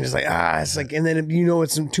there. And it's like, it's like, and then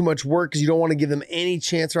it's too much work because you don't want to give them any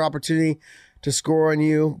chance or opportunity to score on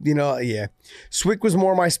you. Yeah. Swick was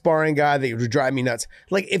more my sparring guy that would drive me nuts.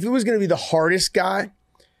 Like if it was going to be the hardest guy,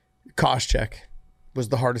 Koscheck was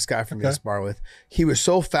the hardest guy for me to spar with. He was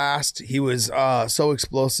so fast. He was so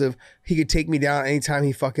explosive. He could take me down anytime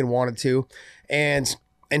he fucking wanted to. And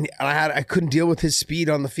I couldn't deal with his speed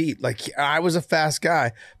on the feet. Like I was a fast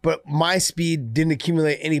guy, but my speed didn't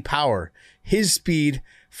accumulate any power. His speed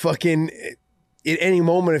fucking at any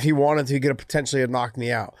moment, if he wanted to, he could have potentially have knocked me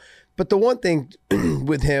out. But the one thing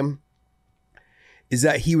with him is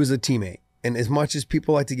that he was a teammate. And as much as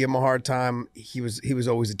people like to give him a hard time, he was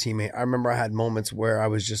always a teammate. I remember I had moments where I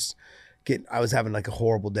was having like a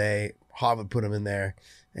horrible day. Hav would put him in there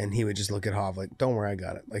and he would just look at Hav like, don't worry, I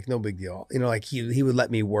got it. Like, no big deal. Like he would let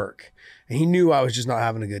me work. And he knew I was just not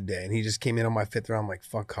having a good day. And he just came in on my 5th round. I'm like,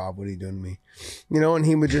 fuck Hav, what are you doing to me? And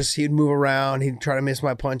he'd move around. He'd try to miss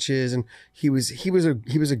my punches. And he was a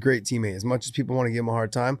great teammate as much as people want to give him a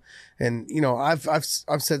hard time. And, I've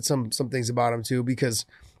said some things about him too, because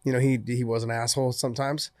he was an asshole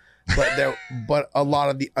sometimes, but a lot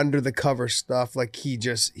of the under the cover stuff, like he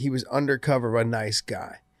was undercover a nice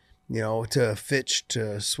guy, to Fitch,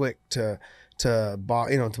 to Swick, to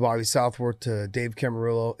Bobby Southworth, to Dave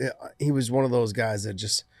Camarillo. He was one of those guys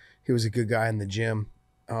that he was a good guy in the gym,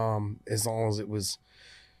 as long as it was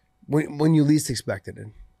when you least expected it.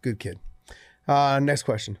 Good kid. Next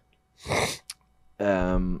question.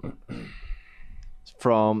 From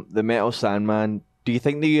the Metal Sandman. Do you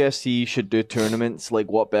think the UFC should do tournaments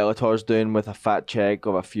like what Bellator's doing with a fat check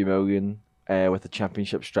of a few million with a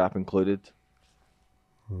championship strap included?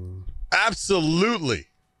 Absolutely.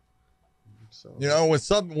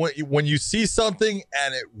 When you see something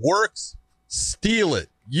and it works, steal it,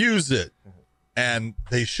 use it, and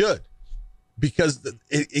they should. Because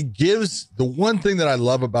it gives the one thing that I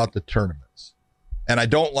love about the tournaments, and I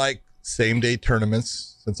don't like same-day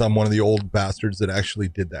tournaments since I'm one of the old bastards that actually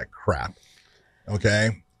did that crap.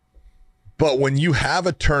 Okay. But when you have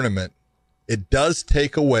a tournament, it does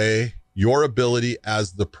take away your ability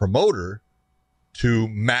as the promoter to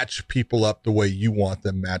match people up the way you want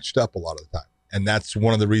them matched up a lot of the time. And that's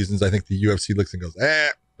one of the reasons I think the UFC looks and goes,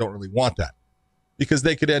 don't really want that. Because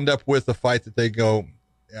they could end up with a fight that they go,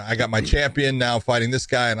 I got my champion now fighting this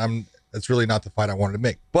guy, and that's really not the fight I wanted to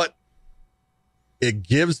make. But it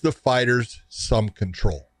gives the fighters some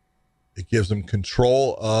control. It gives them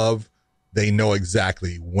control of, they know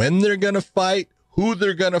exactly when they're going to fight, who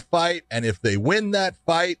they're going to fight, and if they win that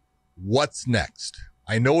fight, what's next?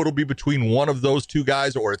 I know it'll be between one of those two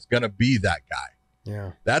guys, or it's going to be that guy.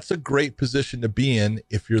 Yeah. That's a great position to be in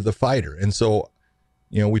if you're the fighter. And so,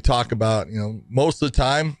 we talk about, most of the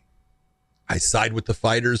time I side with the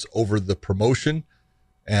fighters over the promotion.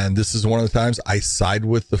 And this is one of the times I side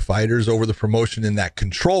with the fighters over the promotion in that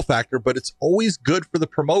control factor. But it's always good for the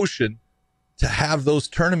promotion to have those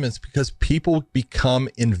tournaments because people become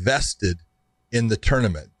invested in the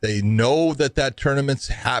tournament. They know that tournament's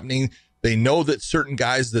happening. They know that certain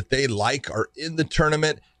guys that they like are in the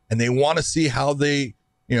tournament, and they want to see how they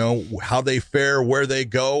fare, where they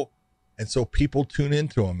go. And so people tune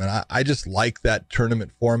into them. And I just like that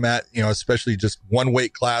tournament format, especially just one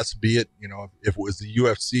weight class, be it, if it was the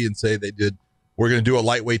UFC and say we're going to do a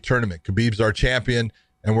lightweight tournament. Khabib's our champion,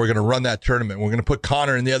 and we're going to run that tournament. We're going to put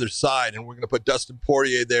Conor on the other side, and we're going to put Dustin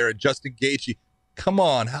Poirier there and Justin Gaethje. Come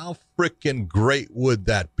on, how freaking great would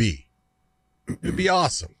that be? It'd be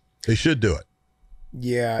awesome. They should do it.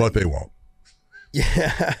 Yeah. But they won't.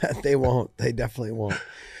 Yeah, they won't. They definitely won't.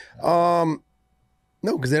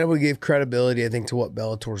 No, because then it would give credibility, I think, to what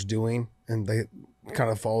Bellator's doing, and they kind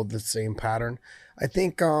of followed the same pattern. I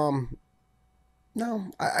think, no,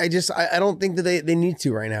 I don't think that they need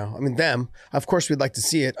to right now. I mean, of course, we'd like to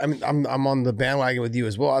see it. I mean, I'm on the bandwagon with you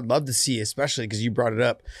as well. I'd love to see, especially because you brought it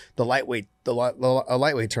up, the lightweight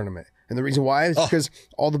tournament. And the reason why is because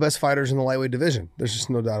all the best fighters in the lightweight division. There's just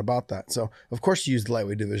no doubt about that. So of course you use the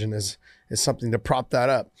lightweight division as something to prop that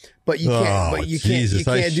up. But you can't. But you Jesus,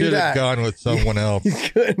 can't I do that. Have gone with someone else. You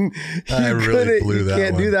couldn't. I really blew that. You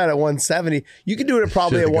can't do that at 170. You can do it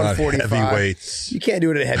probably at 145. Heavyweights. You can't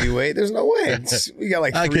do it at heavyweight. There's no way. We got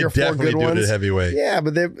like 3 or 4 good ones. Do it at heavyweight. Yeah,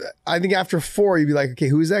 but I think after 4, you'd be like, okay,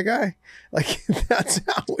 who's that guy? Like that's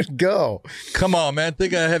how it would go. Come on, man.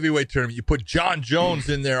 Think of a heavyweight tournament. You put John Jones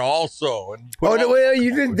in there also. And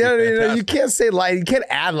you can't say light. You can't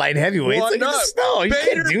add light heavyweights. Why not? No, you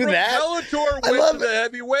can't do that. I love the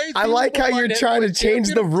heavyweights. I like how you're trying to change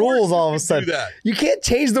the rules all of a sudden. You can't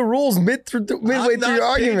change the rules midway through your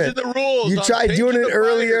argument. The rules. You tried doing it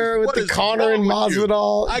earlier with the Conor and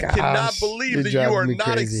Masvidal. I cannot believe that you are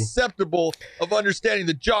not acceptable of understanding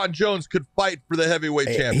that John Jones could fight for the heavyweight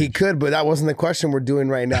championship. He could, but that wasn't the question we're doing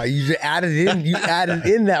right now. You added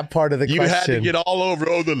in that part of the question. You had to get all over.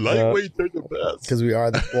 Oh, the lightweights are the best. Because we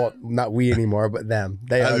are not we anymore, but them.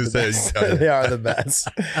 They are the best. They are the best.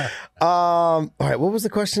 All right, what was the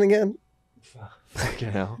question again?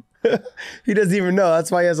 Fucking hell. He doesn't even know.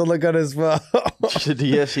 That's why he has to look at his phone. Should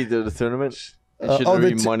he actually do the tournament? Should there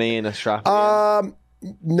be money in a strap?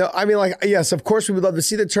 No, I mean, yes, of course we would love to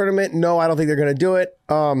see the tournament. No, I don't think they're going to do it.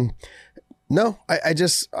 No, I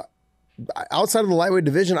just outside of the lightweight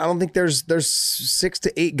division, I don't think there's 6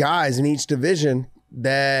 to 8 guys in each division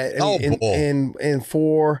that in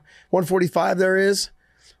 145 there is.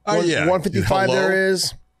 155 there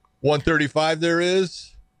is. 135 there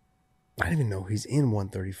is. I don't even know he's in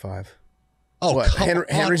 135. Oh, what? Henry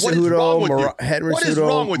Cejudo, Moraes.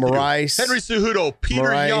 Henry Cejudo,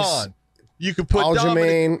 Peter Yan. You could put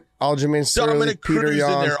Aljamain Sterling, Dominic Peter Cruz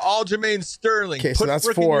Yan in there. Aljamain Sterling. Okay, so that's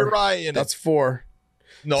 4. Uriah in that's 4.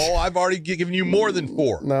 No, I've already given you more than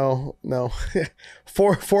 4. No.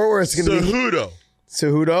 4 where it's going to be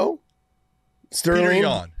Cejudo,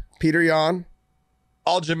 Sterling, Peter Yan.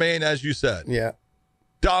 Aljamain, as you said. Yeah.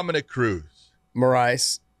 Dominic Cruz.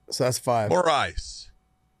 Moraes. So that's 5. Moraes.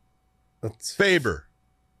 That's Faber.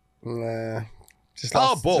 Nah.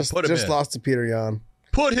 Put him in. Lost to Peter Yan.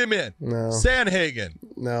 Put him in. No. Sanhagen.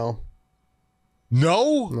 No.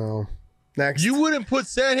 Next. You wouldn't put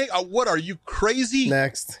Sanhagen? What, are you crazy?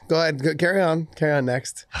 Next. Go ahead. Carry on.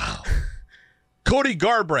 Next. Cody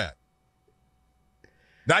Garbrandt.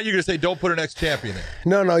 Now you're going to say don't put an ex-champion in.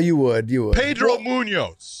 No, you would. Pedro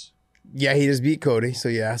Munoz. Yeah, he just beat Cody. So,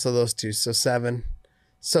 yeah. So, those 2. So, 7.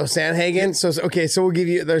 So, Sanhagen. So we'll give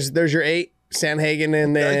you, there's your 8. Sanhagen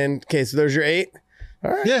and then, okay, so there's your 8.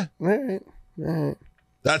 All right. Yeah. All right.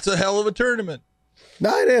 That's a hell of a tournament.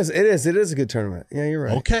 No, it is. It is a good tournament. Yeah, you're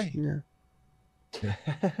right. Okay. Yeah.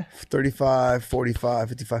 35, 45,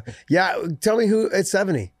 55. Yeah, tell me who at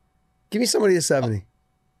 70. Give me somebody at 70.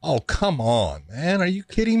 Oh, come on, man. Are you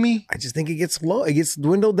kidding me? I just think it gets low. It gets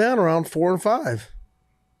dwindled down around 4 and 5.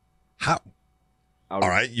 How? All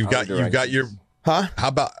right, you've got your. Huh? How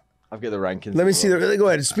about? I've got the rankings. Let me see. Go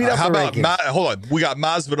ahead. Speed up How the about? rankings. Hold on. We got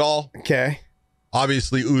Masvidal. Okay.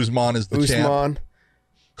 Obviously, Usman is the champ. Usman.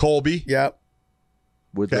 Colby. Yep.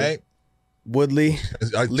 Woodley. Okay. Woodley.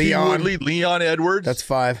 Leon. Woodley. Leon Edwards. That's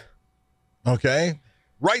 5. Okay.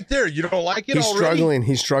 Right there. You don't like it He's already? struggling.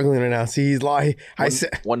 He's struggling right now. See, he's like I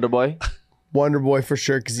said Wonder Boy. Wonder Boy for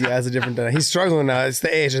sure because he has a different. He's struggling now. It's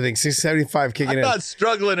the age. I think 675 kicking I'm in. not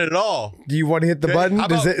struggling at all. Do you want to hit the button? How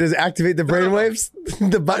about- Does it activate the brainwaves?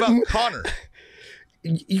 The How button. about Connor?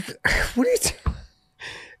 What are you?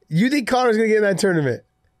 You think Connor's gonna get in that tournament?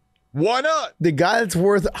 Why not? The guy that's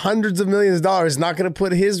worth hundreds of millions of dollars is not going to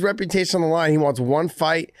put his reputation on the line. He wants one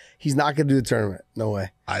fight. He's not going to do the tournament. No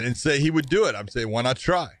way. I didn't say he would do it. I'm saying why not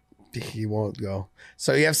try? He won't go.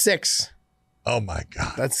 So you have 6. Oh my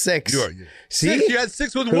God. That's 6. See? 6. You had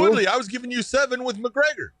 6 with Who? Woodley. I was giving you 7 with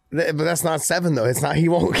McGregor. But that's not 7 though. It's not. He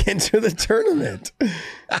won't get into the tournament.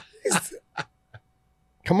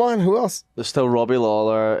 Come on. Who else? There's still Robbie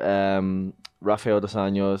Lawler, Rafael dos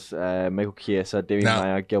Anjos, Michael Chiesa, Damian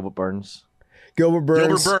Maia, Gilbert Burns. Gilbert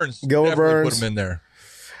Burns. Definitely put him in there.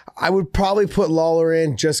 I would probably put Lawler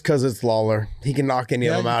in just because it's Lawler. He can knock any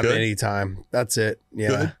of them out good. at any time. That's it. Yeah.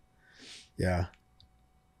 Good. Yeah.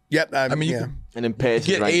 Yep. I mean, you yeah. can And then Pettis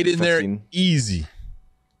get 8 in there easy.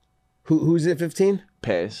 Who's at 15?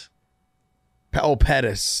 Pettis.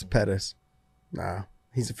 Pettis. Nah.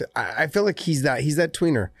 I feel like he's that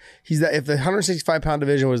tweener. He's that if the 165-pound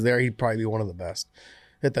division was there, he'd probably be one of the best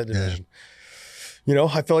at that division. You know,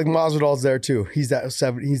 I feel like Masvidal's there too. He's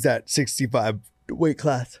that 65 weight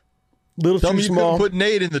class. Little Tell too me you small. couldn't put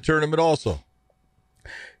Nate in the tournament also.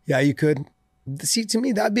 Yeah, you could. See, to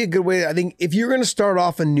me, that'd be a good way. I think if you're going to start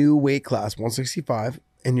off a new weight class, 165,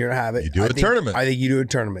 and you're going to have it, You do a tournament. I think you do a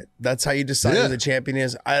tournament. That's how you decide who the champion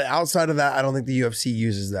is. Outside of that, I don't think the UFC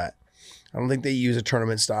uses that. I don't think they use a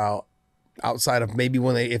tournament style outside of maybe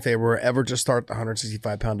if they were ever to start the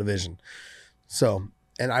 165-pound division. So,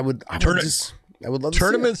 and I would love to see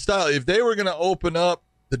Tournament style. If they were going to open up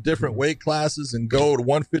the different weight classes and go to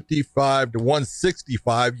 155 to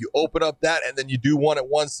 165, you open up that and then you do one at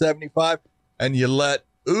 175 and you let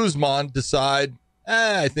Usman decide,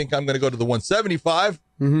 I think I'm going to go to the 175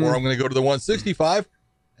 or I'm going to go to the 165.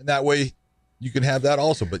 And that way you can have that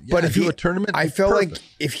also. But if you do a tournament, I feel like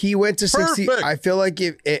if he went to 60, Perfect. I feel like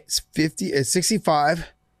if it's 65,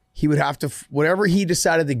 he would have to, whatever he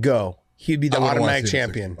decided to go, he'd be the automatic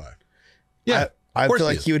champion. Yeah. I feel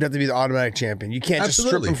like he would have to be the automatic champion. You can't just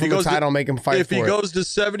strip him from the title and make him fight If for he it. goes to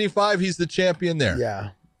 75, he's the champion there. Yeah.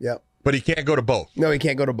 Yep. But he can't go to both. No, he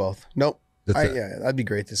can't go to both. Nope. That's it. Yeah, that'd be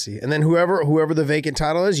great to see. And then whoever the vacant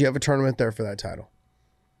title is, you have a tournament there for that title.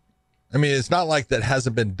 I mean, it's not like that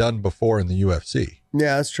hasn't been done before in the UFC.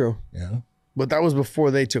 Yeah, that's true. Yeah. But that was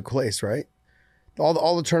before they took place, right?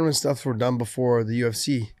 All the tournament stuff were done before the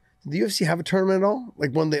UFC. Did the UFC have a tournament at all?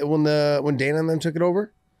 Like when Dana and them took it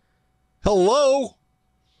over? Hello.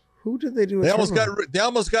 Who did they do? They almost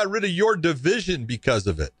got rid of your division because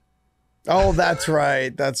of it. Oh, that's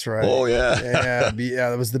right. That's right. Oh yeah. Yeah.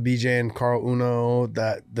 That was the BJ and Carl Uno.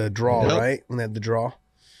 The draw, right? When they had the draw.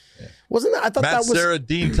 Yeah. Wasn't that? I thought Matt that was Sarah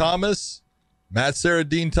Dean Thomas,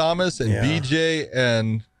 and BJ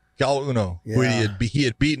and Carl Uno, who he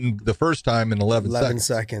had beaten the first time in 11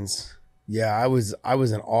 seconds. Yeah, I was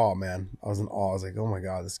in awe, man. I was in awe. I was like, oh my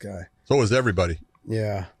God, this guy. So was everybody.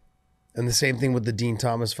 Yeah. And the same thing with the Dean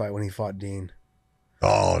Thomas fight when he fought Dean.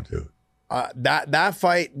 Oh, dude. That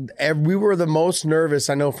fight, we were the most nervous.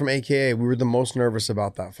 I know from AKA, we were the most nervous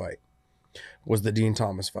about that fight. Was the Dean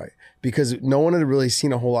Thomas fight, because no one had really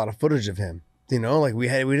seen a whole lot of footage of him. You know, like we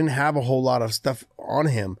didn't have a whole lot of stuff on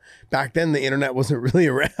him back then. The internet wasn't really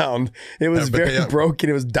around. It was very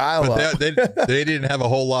broken. It was dial up. They didn't have a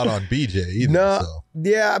whole lot on BJ either. No, so.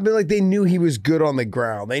 Yeah, I mean, like they knew he was good on the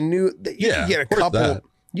ground. They knew that you could get a couple. That.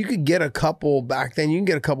 You could get a couple back then. You can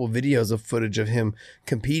get a couple videos of footage of him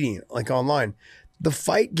competing, like online. The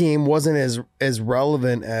fight game wasn't as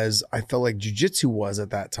relevant as I felt like jiu-jitsu was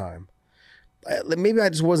at that time. Maybe I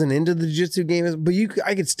just wasn't into the jiu-jitsu game, but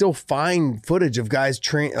I could still find footage of guys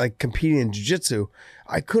competing in jiu-jitsu.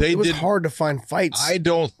 It was hard to find fights. I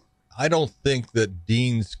don't think that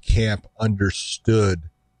Dean's camp understood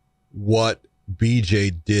what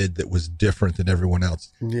BJ did that was different than everyone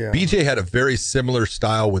else. Yeah. BJ had a very similar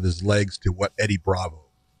style with his legs to what Eddie Bravo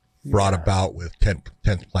brought about with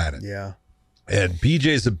 10th Planet. Yeah. And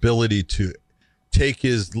BJ's ability to take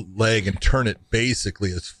his leg and turn it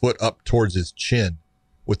basically his foot up towards his chin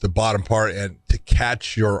with the bottom part and to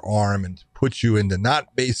catch your arm and put you into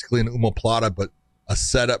not basically an omoplata, but a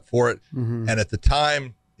setup for it. Mm-hmm. And at the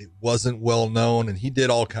time, it wasn't well known, and he did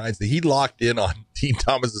all kinds of. He locked in on Dean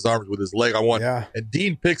Thomas's arms with his leg on one, and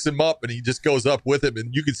Dean picks him up, and he just goes up with him,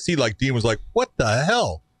 and you could see like Dean was like, "What the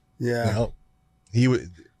hell?" Yeah,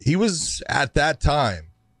 he was at that time.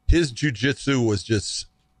 His jiu-jitsu was just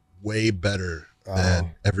way better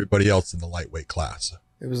than everybody else in the lightweight class.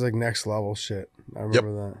 It was like next level shit. I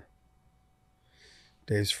remember that.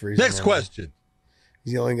 Dave's freezing. Next question.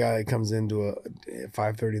 He's the only guy that comes into at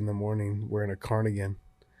 5:30 in the morning wearing a cardigan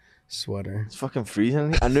sweater. It's fucking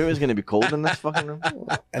freezing. I knew it was going to be cold in this fucking room.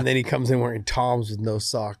 And then he comes in wearing Toms with no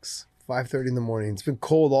socks. 5:30 in the morning. It's been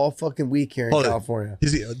cold all fucking week here in California.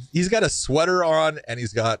 He's got a sweater on, and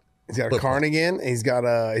he's got a cardigan. And he's got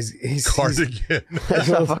a cardigan.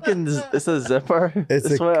 It's a zipper. It's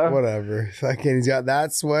a sweater. Whatever. Fucking, he's got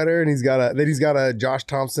that sweater, and he's got a Josh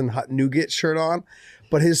Thompson hot nougat shirt on.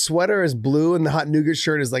 But his sweater is blue, and the hot nougat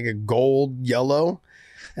shirt is like a gold yellow.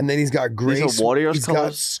 And then he's got gray. These are Warriors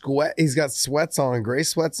colors. He's got sweats on, gray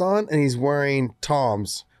sweats on, and he's wearing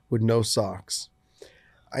Toms with no socks.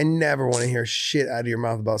 I never want to hear shit out of your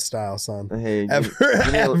mouth about style, son. Hey,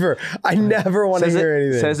 ever. I never want to hear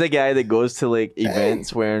anything. Says the guy that goes to like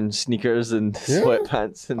events wearing sneakers and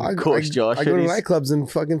sweatpants and Coach Josh. I go to nightclubs in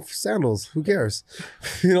fucking sandals. Who cares?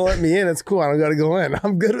 If you don't let me in, it's cool. I don't got to go in.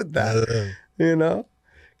 I'm good with that. You know?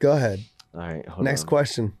 Go ahead. All right. Next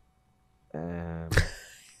question.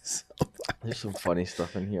 There's some funny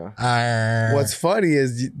stuff in here. What's funny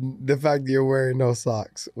is the fact that you're wearing no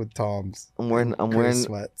socks with Toms. I'm wearing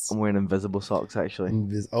sweats. I'm wearing invisible socks actually.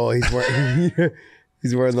 He's wearing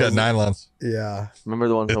he's wearing those. Got nylons. Yeah. Remember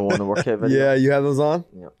the ones I wore in the workout video? Yeah, you have those on?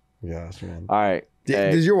 Yep. Yeah, that's one. All right.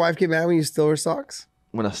 Does your wife get mad when you steal her socks?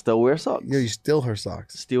 When I still wear socks? Yeah, you steal her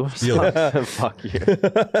socks. Steal her socks? Fuck you.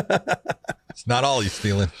 It's not all you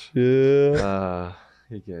stealing. Yeah.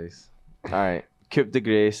 You guys. All right. Coop de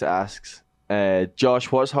Grace asks,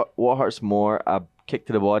 Josh, what hurts more, a kick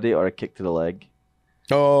to the body or a kick to the leg?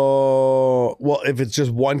 Oh, well, if it's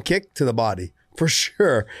just one kick to the body, for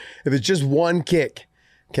sure. If it's just one kick,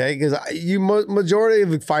 okay, because majority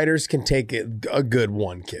of fighters can take a good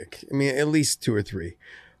one kick. I mean, at least 2 or 3.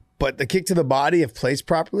 But the kick to the body, if placed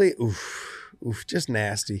properly, oof, just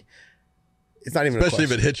nasty. It's not even especially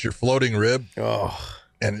if it hits your floating rib. Oh,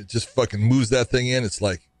 and it just fucking moves that thing in. It's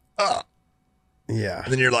like, yeah.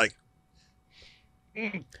 And then you're like,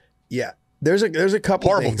 yeah. There's a couple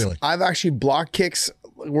horrible things. Feeling. I've actually blocked kicks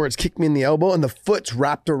where it's kicked me in the elbow and the foot's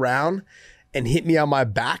wrapped around and hit me on my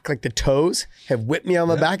back, like the toes have whipped me on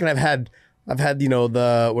the back, and I've had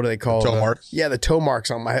the what are they called? Toe marks. Yeah, the toe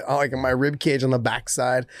marks on my rib cage on the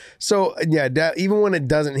backside. So yeah, even when it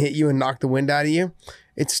doesn't hit you and knock the wind out of you,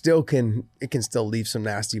 it can still leave some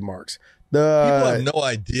nasty marks. People have no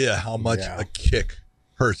idea how much a kick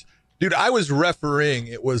hurts. Dude, I was refereeing.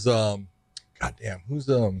 It was goddamn, who's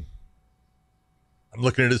I'm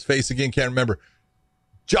looking at his face again, can't remember.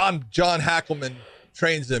 John Hackelman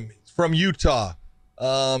trains him. He's from Utah.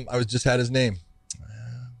 I just had his name.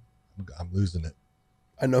 I'm losing it.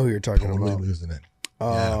 I know who you're talking totally about. Losing it.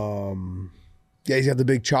 Yeah, he's got the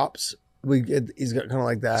big chops. He's got kind of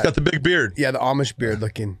like that. He's got the big beard. Yeah, the Amish beard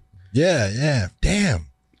looking. Yeah. Damn.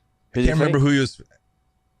 I can't remember who he was.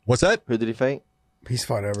 What's that? Who did he fight? He's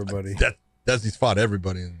fought everybody. He's fought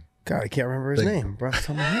everybody. God, I can't remember his name, bro.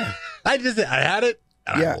 Tell me him. I had it.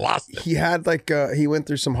 And I lost it. He had he went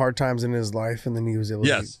through some hard times in his life, and then he was able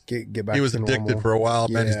to get back. He was addicted normal. for a while,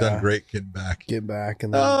 man. He's done great getting back. Get back,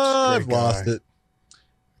 and then I've lost it.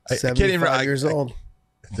 75 years old.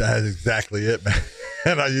 That's exactly it, man.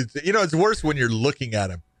 And it's worse when you're looking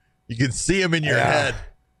at him. You can see him in your head.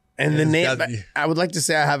 And the name, I would like to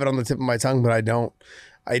say I have it on the tip of my tongue, but I don't.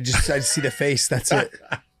 I just see the face. That's it.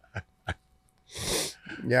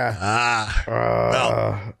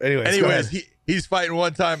 Yeah. Anyways, he's fighting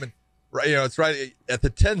one time, and it's right at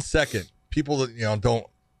the 10-second. People don't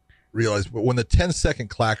realize, but when the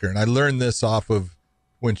 10-second clacker, and I learned this off of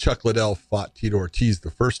when Chuck Liddell fought Tito Ortiz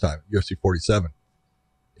the first time, UFC 47.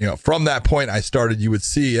 From that point, I started. You would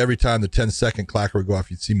see every time the 10-second clacker would go off,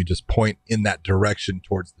 you'd see me just point in that direction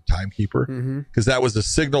towards the timekeeper, because that was a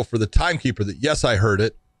signal for the timekeeper that yes, I heard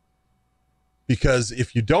it. Because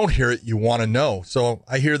if you don't hear it, you want to know. So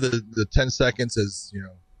I hear the 10 seconds as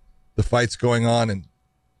the fight's going on, and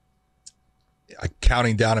I'm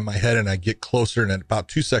counting down in my head, and I get closer, and at about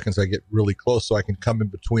 2 seconds, I get really close, so I can come in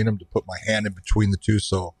between them to put my hand in between the two.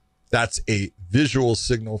 So that's a visual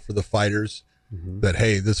signal for the fighters. That,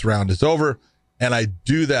 hey, this round is over. And I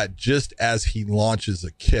do that just as he launches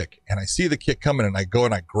a kick. And I see the kick coming, and I go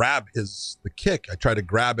and I grab the kick. I try to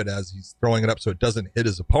grab it as he's throwing it up so it doesn't hit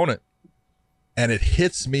his opponent. and it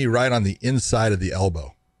hits me right on the inside of the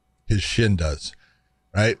elbow. His shin does,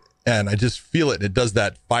 right? And I just feel it. And it does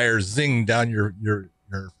that fire zing down your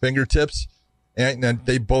fingertips. And then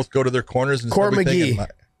they both go to their corners. And Court McGee.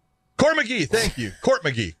 Court McGee, thank you. Court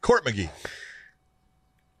McGee.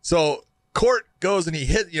 So Court goes and he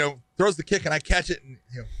throws the kick, and I catch it and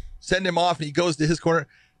send him off, and he goes to his corner.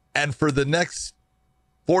 And for the next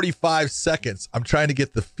 45 seconds, I'm trying to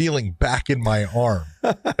get the feeling back in my arm.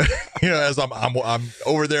 As I'm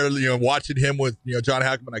over there, watching him with John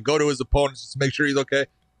Hackman. I go to his opponent just to make sure he's okay,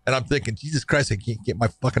 and I'm thinking, Jesus Christ, I can't get, my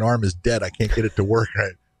fucking arm is dead. I can't get it to work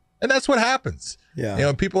right. And that's what happens.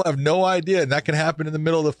 Yeah. People have no idea, and that can happen in the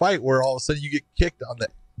middle of the fight where all of a sudden you get kicked on the,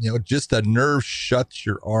 just a nerve shuts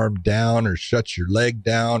your arm down or shuts your leg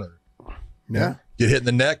down, or get hit in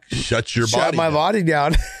the neck, shut your body. Shut my body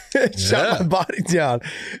down. Shut my body down.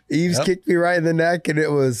 Eves kicked me right in the neck, and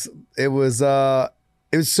it was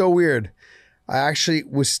so weird. I actually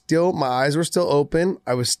was my eyes were still open.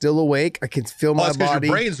 I was still awake. I could feel my body.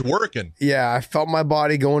 Your brain's working. Yeah, I felt my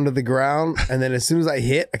body going to the ground, and then as soon as I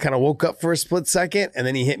hit, I kind of woke up for a split second, and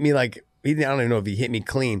then he hit me I don't even know if he hit me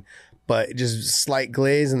clean, but just slight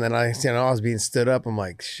glaze, and then I was being stood up. I'm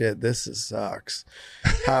like, shit, this sucks.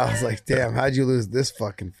 I was like, damn, how'd you lose this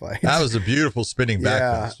fucking fight? That was a beautiful spinning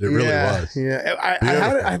back. It really was.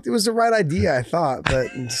 Yeah, it was the right idea, I thought, but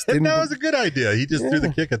it was a good idea. He just threw the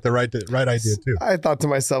kick at the right idea too. I thought to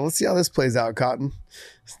myself, let's see how this plays out, Cotton.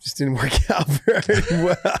 It just didn't work out very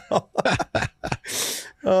well.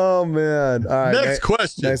 Oh man! All right,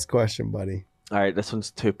 next question, buddy. All right, this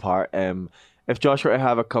one's 2-part. If Josh were to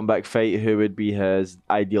have a comeback fight, who would be his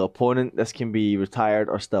ideal opponent? This can be retired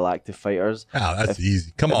or still active fighters. Oh, that's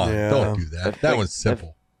easy. Come on, don't do that. That one's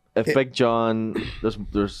simple. If Big John,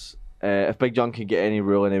 if Big John could get any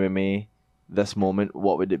rule in MMA this moment,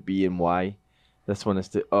 what would it be and why? This one is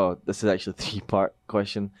this is actually a 3-part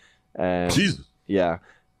question. Jesus. Yeah.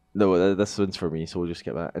 No, this one's for me, so we'll just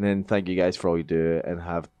skip that. And then thank you guys for all you do and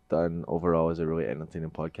have done overall as a really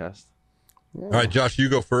entertaining podcast. All right, Josh, you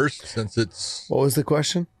go first since it's... What was the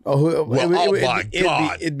question? My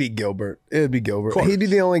God. It'd be Gilbert. It'd be Gilbert. He'd be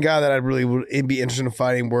the only guy that it'd be interested in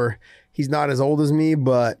fighting, where he's not as old as me,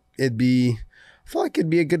 but I feel like it'd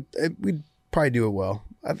be a good... We'd probably do it well.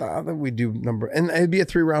 I think we'd do and it'd be a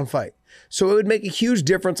 3-round fight. So it would make a huge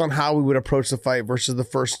difference on how we would approach the fight versus the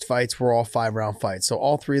first fights were all 5-round fights. So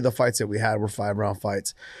all 3 of the fights that we had were 5-round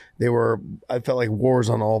fights. I felt like wars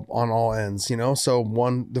on all ends,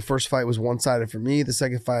 So the first fight was one-sided for me. The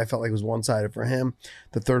second fight I felt like was one-sided for him.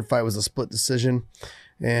 The third fight was a split decision.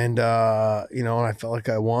 And, and I felt like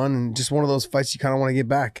I won, and just one of those fights you kind of want to get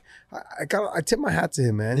back. I tip my hat to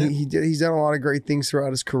him, man. Yeah. He's done a lot of great things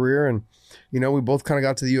throughout his career. And, we both kind of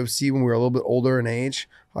got to the UFC when we were a little bit older in age.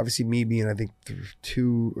 Obviously me being, I think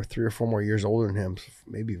 2 or 3 or 4 more years older than him,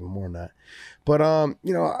 maybe even more than that. But, I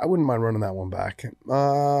wouldn't mind running that one back.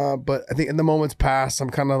 But I think in the moment's past, I'm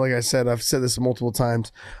kind of, like I said, I've said this multiple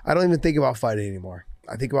times. I don't even think about fighting anymore.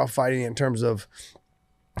 I think about fighting in terms of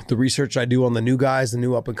the research I do on the new guys, the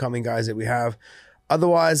new up and coming guys that we have.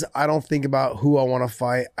 Otherwise, I don't think about who I want to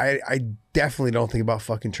fight. I definitely don't think about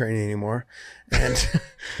fucking training anymore. And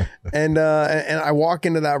and I walk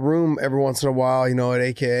into that room every once in a while, at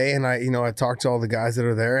AKA, and I talk to all the guys that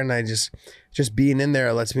are there, and I just being in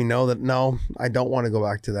there lets me know that no, I don't want to go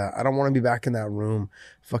back to that. I don't want to be back in that room,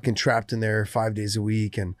 fucking trapped in there 5 days a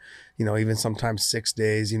week, and even sometimes 6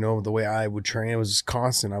 days. The way I would train, it was just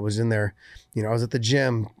constant. I was in there, I was at the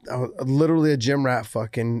gym, I was literally a gym rat,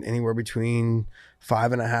 fucking anywhere between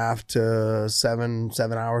 5.5 to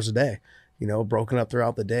 7 hours a day, broken up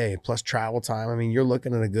throughout the day, plus travel time. I mean, you're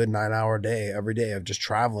looking at a good 9-hour day every day of just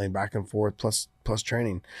traveling back and forth, plus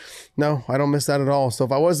training. No, I don't miss that at all. So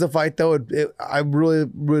if I was to fight though, I really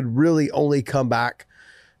would really only come back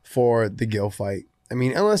for the Gil fight. I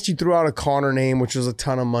mean, unless you threw out a Conor name, which was a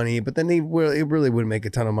ton of money, but then it really wouldn't make a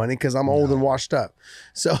ton of money because I'm old and washed up.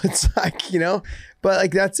 So it's like, but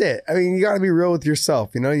like, that's it. I mean, you got to be real with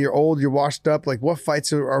yourself. You're old, you're washed up. Like, what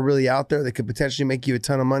fights are really out there that could potentially make you a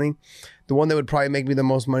ton of money? The one that would probably make me the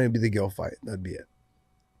most money would be the Gil fight. That'd be it.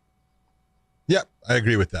 Yep, I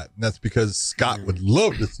agree with that. And that's because Scott would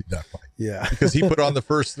love to see that fight. Yeah. Because he put on the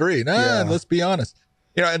first 3. Let's be honest.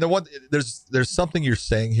 And there's something you're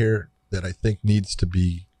saying here that I think needs to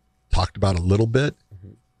be talked about a little bit,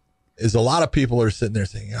 is a lot of people are sitting there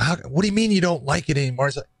saying, what do you mean you don't like it anymore?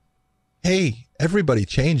 It's like, hey, everybody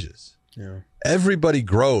changes. Yeah. Everybody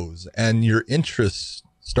grows, and your interest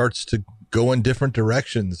starts to go in different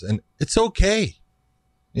directions, and it's okay.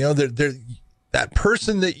 That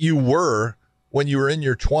person that you were when you were in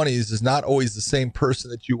your 20s is not always the same person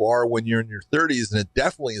that you are when you're in your 30s. And it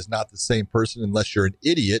definitely is not the same person, unless you're an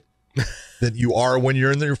idiot, that you are when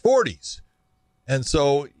you're in your 40s. And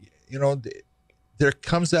so, you know, there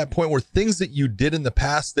comes that point where things that you did in the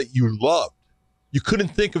past that you loved, you couldn't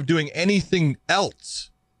think of doing anything else,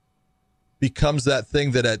 becomes that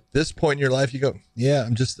thing that at this point in your life, you go, yeah,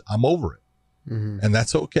 I'm over it. Mm-hmm. And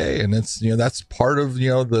that's okay. And it's, you know, that's part of, you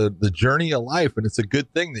know, the journey of life. And it's a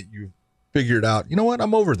good thing that you've figured out, you know what,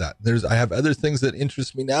 I'm over that. I have other things that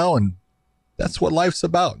interest me now, and that's what life's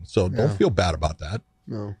about. So don't feel bad about that.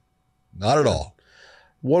 No, not at all.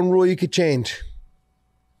 One rule you could change.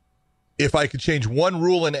 If I could change one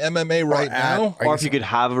rule in MMA now, or if you could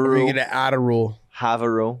have a rule, you could add a rule. Have a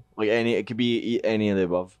rule, like it could be any of the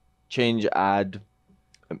above. Change, add.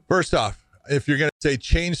 First off, if you're going to say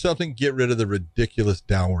change something, get rid of the ridiculous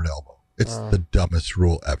downward elbow. It's the dumbest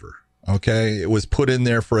rule ever. Okay, it was put in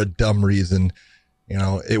there for a dumb reason. You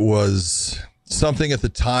know, it was something at the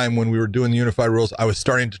time when we were doing the unified rules, I was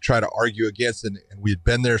starting to try to argue against it, and we had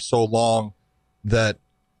been there so long that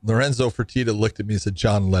Lorenzo Fertitta looked at me and said,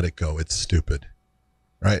 John, let it go. It's stupid.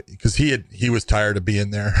 Right? Because he was tired of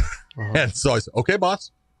being there. And so I said, okay,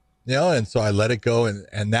 boss. You know, and so I let it go.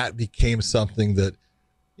 And that became something that,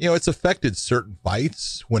 you know, it's affected certain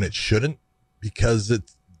fights when it shouldn't, because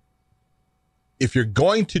if you're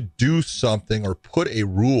going to do something or put a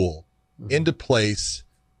rule into place,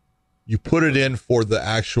 you put it in for the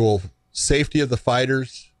actual safety of the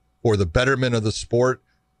fighters, for the betterment of the sport.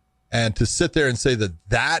 And to sit there and say that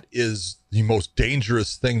that is the most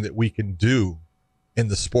dangerous thing that we can do in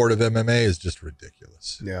the sport of MMA is just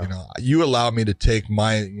ridiculous. Yeah. You know, you allow me to take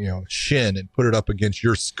my, you know, shin and put it up against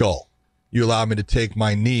your skull. You allow me to take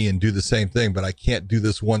my knee and do the same thing, but I can't do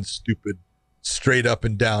this one stupid straight up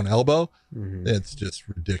and down elbow. Mm-hmm. It's just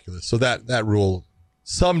ridiculous. So that rule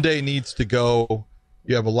someday needs to go.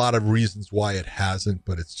 You have a lot of reasons why it hasn't,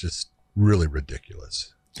 but it's just really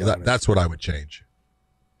ridiculous. So that's what I would change.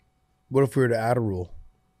 What if we were to add a rule?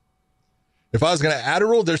 If I was going to add a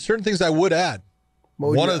rule, there's certain things I would add.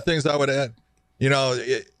 One of the things I would add, you know,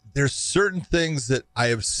 there's certain things that I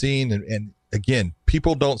have seen. And again,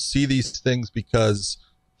 people don't see these things because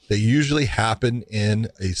they usually happen in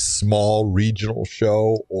a small regional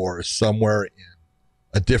show or somewhere in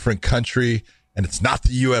a different country. And it's not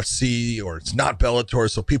the UFC or it's not Bellator,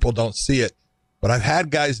 so people don't see it. But I've had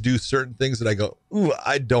guys do certain things that I go, ooh,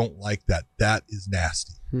 I don't like that. That is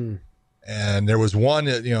nasty. And there was one,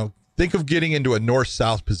 you know, think of getting into a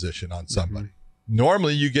north-south position on somebody.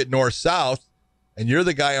 Normally you get north-south and you're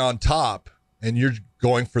the guy on top and you're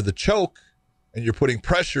going for the choke and you're putting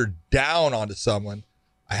pressure down onto someone.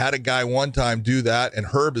 I had a guy one time do that, and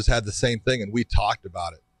Herb has had the same thing, and we talked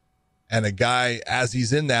about it. And a guy, as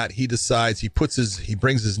he's in that, he decides he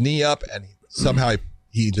brings his knee up, and somehow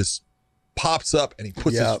he just pops up and he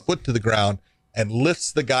puts his foot to the ground and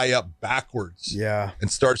lifts the guy up backwards. Yeah.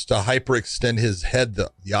 And starts to hyperextend his head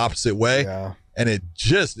the opposite way. Yeah. And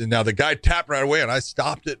now the guy tapped right away and I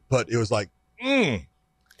stopped it, but it was like,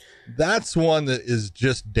 that's one that is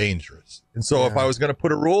just dangerous. And so if I was going to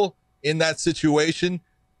put a rule in that situation,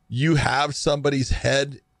 you have somebody's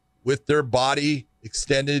head with their body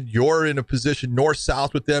extended, you're in a position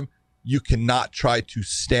north-south with them, you cannot try to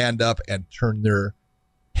stand up and turn their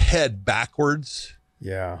head backwards.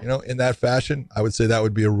 Yeah. You know, in that fashion, I would say that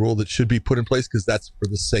would be a rule that should be put in place because that's for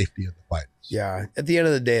the safety of the fighters. Yeah. At the end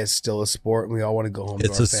of the day, it's still a sport, and we all want to go home to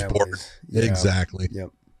our families. Sport. Yeah. Exactly. Yep.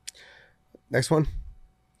 Next one.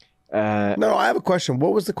 No, I have a question.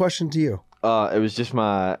 What was the question to you? It was just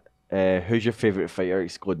my who's your favorite fighter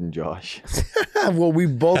excluding Josh? Well, we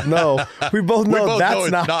both know. We both know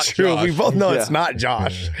that's not true. Josh. We both know it's not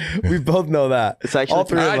Josh. We both know that. It's actually all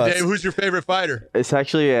three of us. Dave, who's your favorite fighter? It's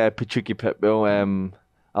actually Patricky Pitbull.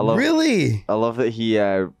 Really? I love that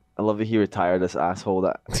he retired, this asshole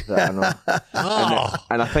that I know.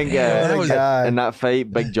 And I think in that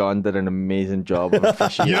fight, Big John did an amazing job of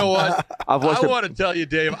officiating. You know what? I want to tell you,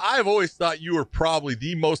 Dave, I've always thought you were probably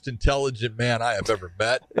the most intelligent man I have ever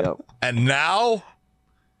met. Yep. And now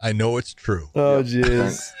I know it's true. Oh,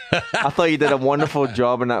 jeez. I thought you did a wonderful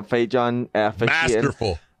job in that fight, John.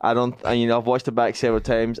 Masterful. I've watched it back several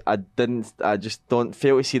times. I just don't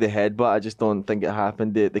fail to see the head, but I just don't think it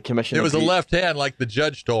happened. The commission. It was a left hand, like the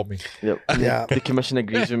judge told me. Yep. Yeah. The commission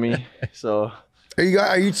agrees with me. So.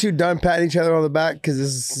 Are you two done patting each other on the back? Because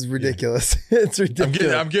this is ridiculous. It's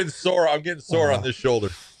ridiculous. I'm getting sore. I'm getting sore on this shoulder.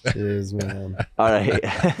 Cheers, man. All right.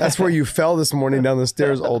 That's where you fell this morning down the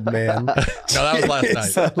stairs, old man. No, that was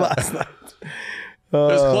last night. It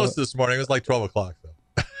was close this morning. It was like 12 o'clock,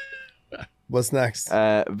 though. What's next?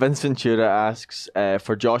 Vince Ventura asks,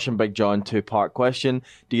 for Josh and Big John, 2-part question.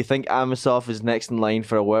 Do you think Amosov is next in line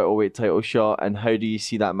for a welterweight title shot, and how do you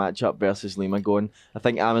see that matchup versus Lima going? I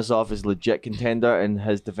think Amosov is a legit contender, and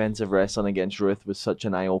his defensive wrestling against Ruth was such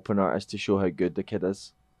an eye-opener as to show how good the kid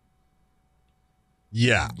is.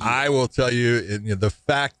 Yeah, I will tell you, the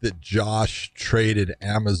fact that Josh traded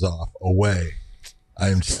Amosov away,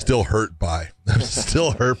 I'm still hurt by. I'm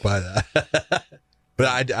still hurt by that.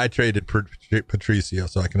 But I traded Patricio,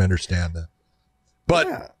 so I can understand that.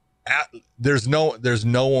 But there's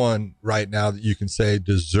no one right now that you can say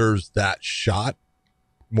deserves that shot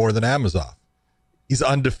more than Amosov. He's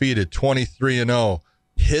undefeated, 23-0.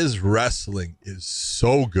 His wrestling is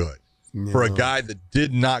so good. For a guy that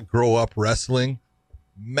did not grow up wrestling,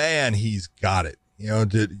 man, he's got it.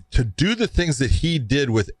 To do the things that he did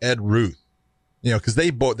with Ed Ruth. Because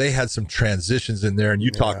they had some transitions in there, and you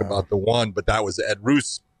talk about the one, but that was Ed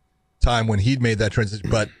Ruth's time when he'd made that transition.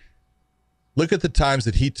 But look at the times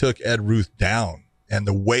that he took Ed Ruth down and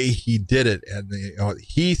the way he did it. And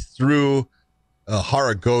he threw a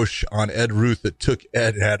Haragosh on Ed Ruth that took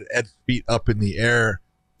had Ed's feet up in the air.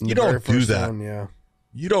 You don't do that.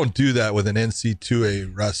 You don't do that with an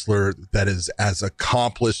NC2A wrestler that is as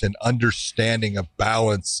accomplished and understanding of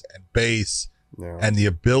balance and base. And the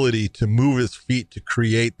ability to move his feet to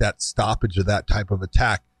create that stoppage of that type of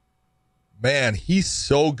attack. Man, he's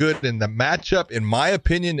so good in the matchup, in my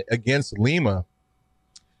opinion, against Lima.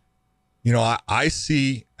 I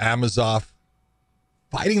see Amosov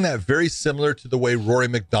fighting that very similar to the way Rory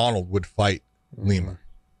McDonald would fight Lima.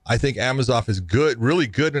 I think Amosov is good, really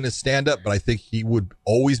good in his stand-up, but I think he would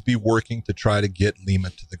always be working to try to get Lima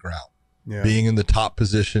to the ground. Being in the top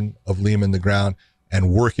position of Lima in the ground and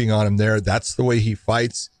working on him there. That's the way he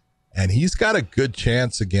fights. And he's got a good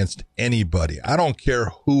chance against anybody. I don't care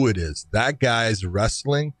who it is. That guy's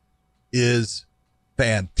wrestling is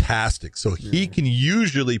fantastic. So he can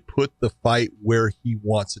usually put the fight where he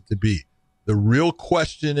wants it to be. The real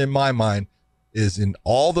question in my mind is, in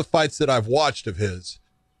all the fights that I've watched of his,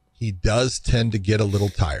 he does tend to get a little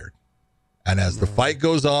tired. And as the fight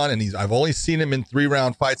goes on, and I've only seen him in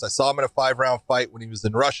 3-round fights. I saw him in a 5-round fight when he was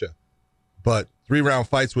in Russia. But 3-round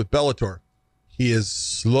fights with Bellator, he has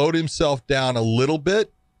slowed himself down a little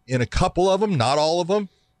bit in a couple of them, not all of them.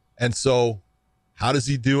 And so how does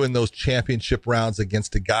he do in those championship rounds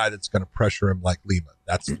against a guy that's going to pressure him like Lima?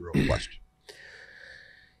 That's the real question.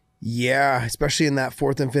 Yeah, especially in that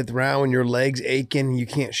 4th and 5th round when your leg's aching, you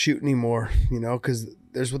can't shoot anymore, because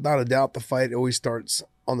there's without a doubt the fight always starts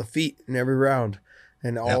on the feet in every round.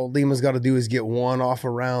 And all Lima's got to do is get one off a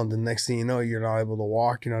round. And next thing you know, you're not able to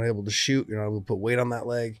walk. You're not able to shoot. You're not able to put weight on that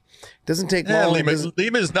leg. It doesn't take long.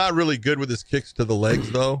 Lima is not really good with his kicks to the legs,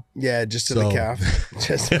 though. Yeah, just to the calf.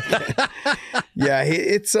 Yeah,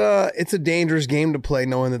 it's a dangerous game to play,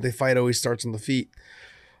 knowing that the fight always starts on the feet.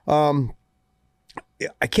 I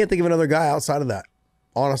can't think of another guy outside of that.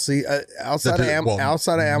 Honestly, outside of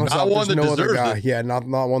Amosov, there's no other guy. Yeah, not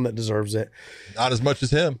one that deserves it. Not as much as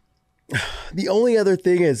him. The only other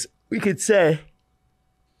thing is, we could say,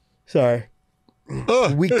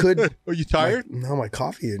 we could. Are you tired? My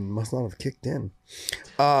coffee must not have kicked in.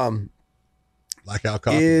 Blackout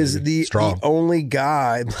coffee is the only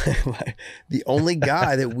guy, the only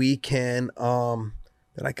guy that we can,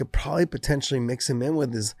 that I could probably potentially mix him in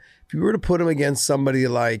with is, if you were to put him against somebody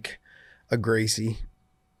like a Gracie,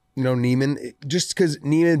 Neiman, just because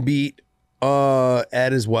Neiman beat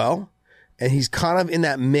Ed as well. And he's kind of in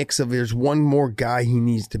that mix of, there's one more guy he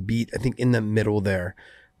needs to beat, I think, in the middle there.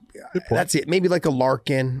 That's it. Maybe like a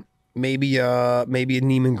Larkin, maybe a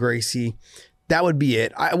Neiman Gracie. That would be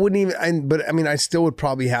it. I wouldn't even, but I still would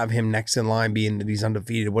probably have him next in line, being that he's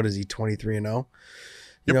undefeated. What is he, 23-0?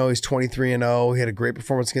 He's 23-0. He had a great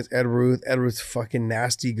performance against Ed Ruth. Ed Ruth's fucking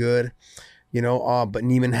nasty good, but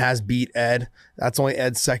Neiman has beat Ed. That's only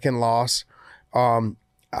Ed's second loss.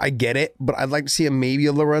 I get it, but I'd like to see maybe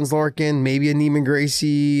a Lorenz Larkin, maybe a Neiman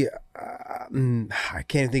Gracie. I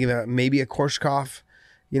can't think of that. Maybe a Korshkov,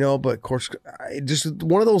 but Korshkov, just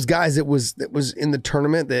one of those guys that was in the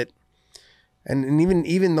tournament that, and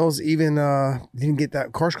even those didn't get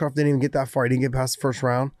that. Korshkov didn't even get that far. He didn't get past the first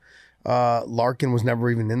round. Larkin was never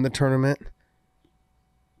even in the tournament.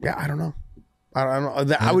 Yeah, I don't know. I don't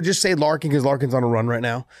know. I would just say Larkin, because Larkin's on a run right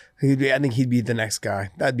now. I think he'd be the next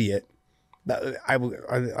guy. That'd be it.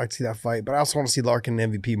 I'd see that fight, but I also want to see Larkin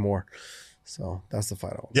and MVP more. So that's the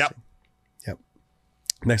fight I want to see. Yep.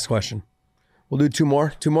 Next question. We'll do two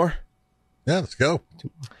more. Yeah, let's go.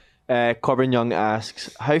 Corbin Young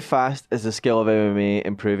asks, how fast is the skill of MMA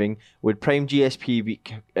improving? Would Prime GSP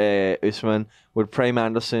beat Usman? Would Prime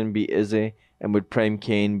Anderson beat Izzy? And would Prime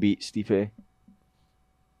Kane beat Stipe?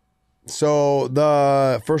 So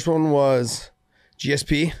the first one was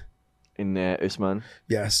GSP. In Usman.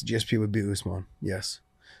 Yes, GSP would be Usman. Yes.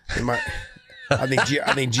 I think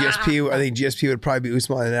GSP would probably be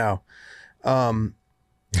Usman now.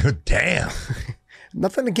 Damn.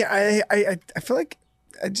 Nothing again. I feel like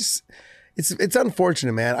it's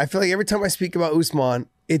unfortunate, man. I feel like every time I speak about Usman,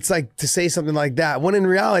 it's like to say something like that. When in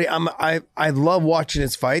reality, I love watching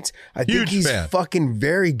his fights. I think he's fucking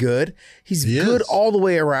very good. He's good all the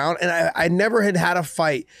way around. And I never had a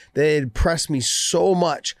fight that had impressed me so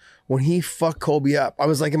much when he fucked Colby up. I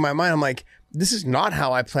was like, in my mind, I'm like, this is not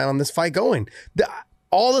how I plan on this fight going.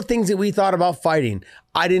 All the things that we thought about fighting,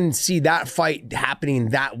 I didn't see that fight happening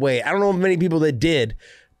that way. I don't know if many people that did,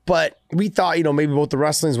 but we thought, maybe both the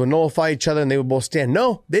wrestlings would nullify each other and they would both stand.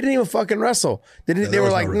 No, they didn't even fucking wrestle. They were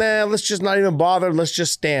like, nah, let's just not even bother. Let's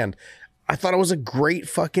just stand. I thought it was a great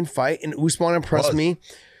fucking fight, and Usman impressed me.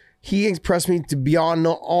 He impressed me to beyond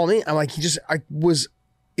all me. I'm like,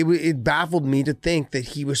 it baffled me to think that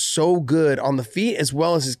he was so good on the feet as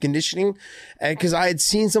well as his conditioning. And because I had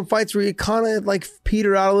seen some fights where he kind of like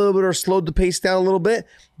petered out a little bit or slowed the pace down a little bit.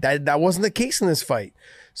 That wasn't the case in this fight.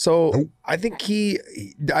 So I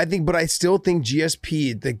still think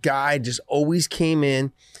GSP, the guy just always came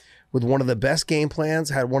in with one of the best game plans,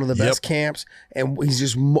 had one of the best camps, and he's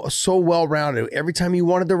just so well-rounded. Every time you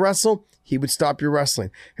wanted to wrestle, he would stop your wrestling.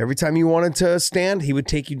 Every time you wanted to stand, he would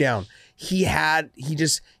take you down. He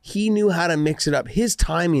knew how to mix it up. His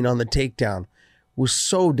timing on the takedown was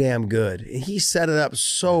so damn good. He set it up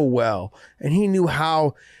so well, and he knew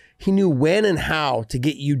when and how to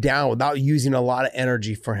get you down without using a lot of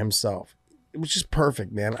energy for himself. It was just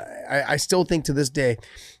perfect, man. I still think to this day,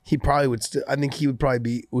 he would probably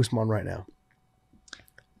be Usman right now.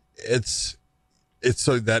 It's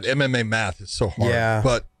so that MMA math is so hard. Yeah.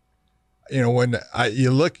 But when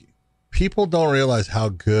you look, people don't realize how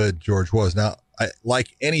good George was. Now,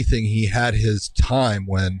 like anything, he had his time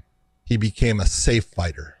when he became a safe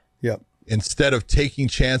fighter. Yep. Instead of taking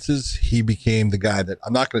chances, he became the guy that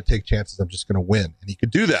I'm not going to take chances. I'm just going to win. And he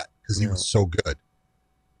could do that because he was so good.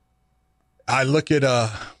 I look at,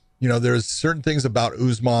 there's certain things about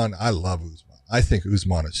Usman. I love Usman. I think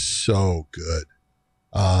Usman is so good.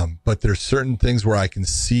 But there's certain things where I can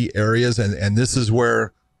see areas. And this is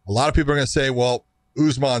where a lot of people are going to say, well,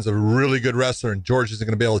 Usman's a really good wrestler and George isn't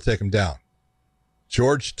going to be able to take him down.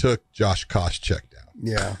 George took Josh Koscheck down.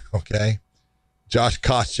 Yeah. Okay. Josh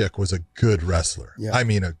Koscheck was a good wrestler. Yeah. I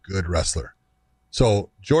mean, a good wrestler. So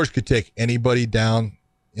George could take anybody down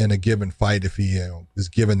in a given fight if he was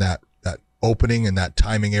given that opening and that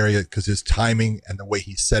timing area, because his timing and the way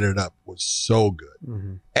he set it up was so good.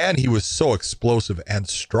 Mm-hmm. And he was so explosive and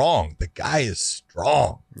strong. The guy is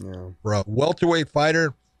strong. Yeah. For a welterweight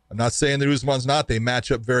fighter, I'm not saying that Usman's not. They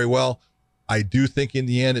match up very well. I do think in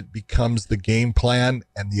the end it becomes the game plan,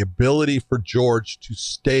 and the ability for George to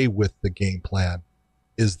stay with the game plan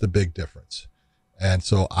is the big difference. And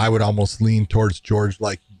so I would almost lean towards George,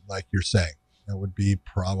 like you're saying. That would be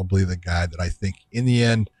probably the guy that I think in the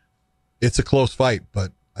end, it's a close fight,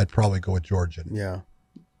 but I'd probably go with George. Yeah.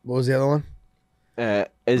 What was the other one?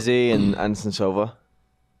 Izzy and Anderson Silva.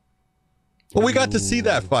 Well, we got to see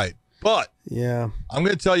that fight, but yeah, I'm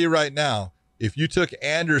going to tell you right now, if you took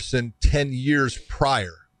Anderson 10 years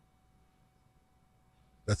prior,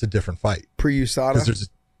 that's a different fight. Pre-USADA?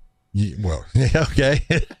 Okay.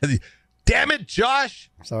 Damn it,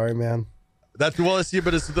 Josh. Sorry, man. It's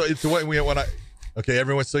the way when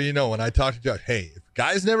everyone, so when I talk to Josh, hey, if a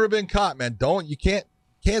guy's never been caught, man, you can't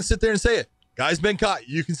sit there and say it. Guy's been caught.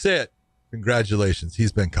 You can say it. Congratulations.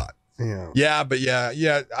 He's been caught. Yeah. But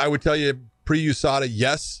I would tell you pre-USADA,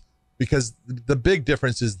 yes, because the big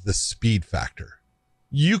difference is the speed factor.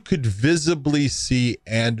 You could visibly see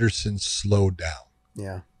Anderson slow down.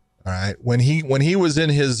 Yeah. All right. When he was in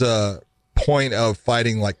his point of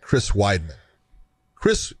fighting like Chris Weidman,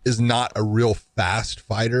 Chris is not a real fast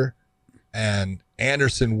fighter, and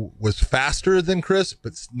Anderson was faster than Chris,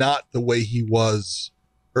 but not the way he was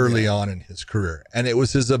early on in his career. And it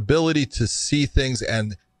was his ability to see things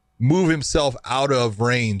and move himself out of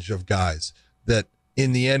range of guys that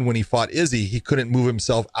in the end, when he fought Izzy, he couldn't move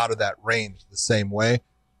himself out of that range the same way.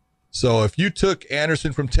 So if you took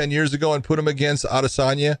Anderson from 10 years ago and put him against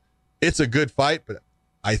Adesanya, it's a good fight, but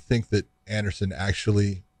I think that Anderson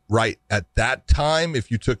actually, right at that time, if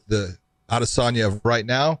you took the Adesanya of right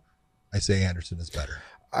now, I say Anderson is better.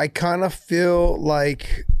 I kind of feel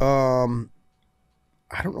like, I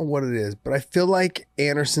don't know what it is, but I feel like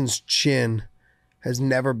Anderson's chin has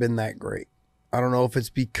never been that great. I don't know if it's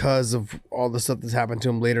because of all the stuff that's happened to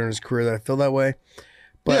him later in his career that I feel that way,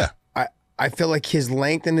 but I feel like his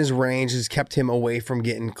length and his range has kept him away from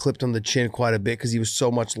getting clipped on the chin quite a bit because he was so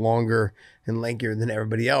much longer and lankier than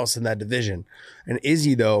everybody else in that division. And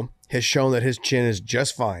Izzy, though, has shown that his chin is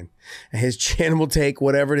just fine. And his chin will take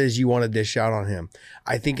whatever it is you want to dish out on him.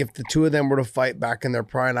 I think if the two of them were to fight back in their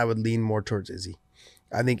prime, I would lean more towards Izzy.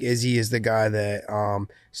 I think Izzy is the guy that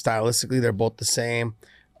stylistically they're both the same.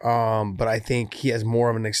 But I think he has more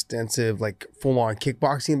of an extensive, like full-on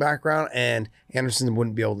kickboxing background, and Anderson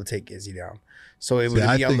wouldn't be able to take Izzy down. So it would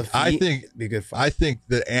be on the feet. It'd be a good fight. I think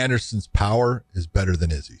that Anderson's power is better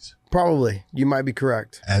than Izzy's. Probably. You might be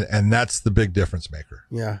correct. And that's the big difference maker.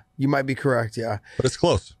 Yeah. You might be correct. Yeah. But it's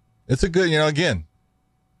close. It's a good, again,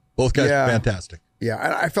 both guys are fantastic.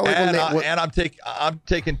 Yeah. I felt like I'm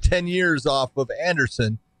taking 10 years off of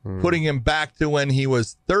Anderson, putting him back to when he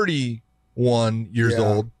was 31 years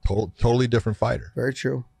old. Totally different fighter. Very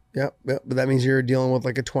true. Yep. But that means you're dealing with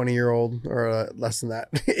like a 20-year-old or less than that.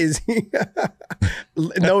 Is he?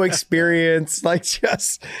 No experience. I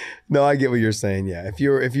get what you're saying. Yeah. If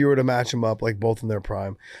you were to match them up like both in their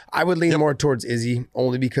prime, I would lean more towards Izzy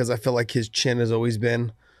only because I feel like his chin has always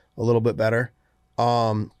been a little bit better.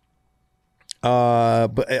 But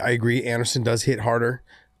I agree. Anderson does hit harder.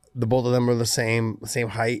 The both of them are the same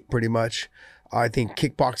height pretty much. I think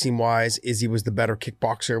kickboxing wise, Izzy was the better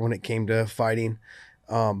kickboxer when it came to fighting.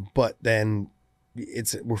 But then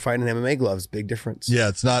we're fighting MMA gloves, big difference. Yeah,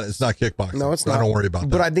 it's not kickboxing. No, it's not. I don't worry about that.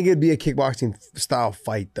 But I think it'd be a kickboxing style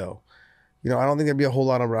fight though. I don't think there'd be a whole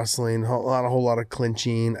lot of wrestling, a whole lot of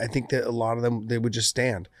clinching. I think that a lot of them, they would just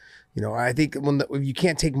stand. I think you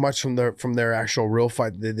can't take much from their actual real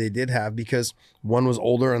fight that they did have because one was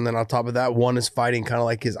older, and then on top of that, one is fighting kind of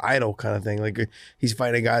like his idol kind of thing. Like he's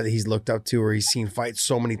fighting a guy that he's looked up to or he's seen fight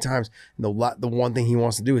so many times. And the one thing he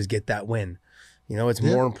wants to do is get that win. It's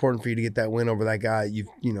more important for you to get that win over that guy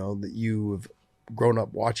that you've grown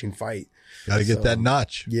up watching fight. Got to get that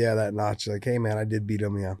notch. Yeah, that notch. Like, hey man, I did beat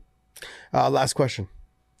him. Yeah. Last question.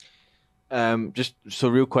 Just so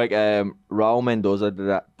real quick, Raul Mendoza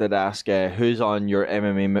did ask who's on your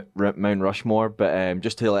MMA Mount Rushmore, but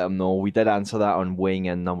just to let him know, we did answer that on weighing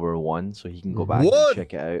in number 1, so he can go back and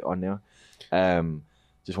check it out on there.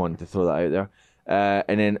 Just wanted to throw that out there.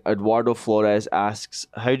 And then Eduardo Flores asks,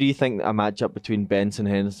 how do you think a matchup between Benson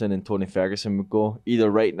Henderson and Tony Ferguson would go, either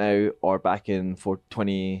right now or back in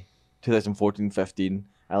 2014-15?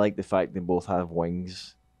 I like the fact they both have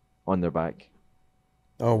wings on their back.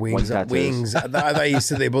 Oh, wings. Wings. I thought you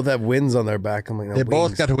said they both have wins on their back. I'm like, no, they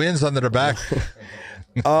both got wins on their back.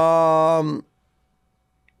 We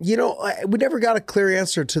never got a clear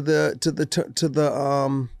answer to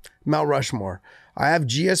the Mount Rushmore. I have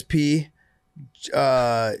GSP.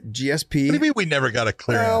 What do you mean we never got a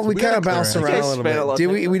clear answer? We kind of bounced around a little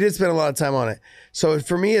bit. We did spend a lot of time on it. So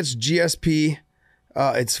for me, it's GSP.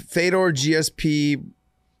 It's Fedor, GSP.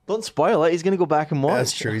 Don't spoil it. He's going to go back and watch.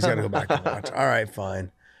 That's true. He's going to go back and watch. All right,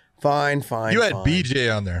 fine. You had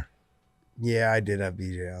BJ on there. Yeah, I did have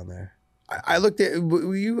BJ on there. I looked at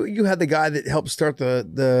you had the guy that helped start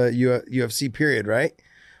the UFC period, right?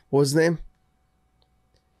 What was his name?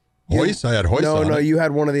 Hoist? I had Hoist on it. You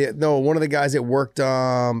had one of the guys that worked he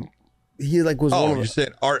like was one of you're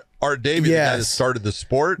saying Art Davies, the guy that started the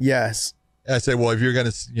sport? Yes. I say, well, if you're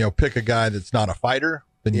going to pick a guy that's not a fighter,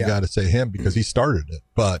 then you got to say him because he started it.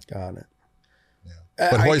 But got it.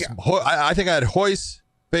 Yeah. But I think I had Hoist,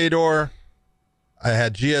 Fedor, I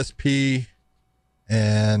had GSP,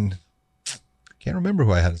 and I can't remember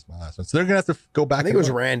who I had as my last one. So they're going to have to go back. I think it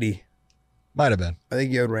was Randy. Might have been. I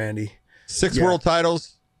think you had Randy. 6 world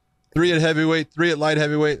titles, 3 at heavyweight, 3 at light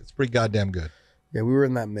heavyweight. It's pretty goddamn good. Yeah, we were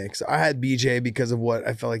in that mix. I had BJ because of what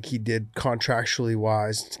I felt like he did contractually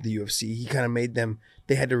wise to the UFC. He kind of made them,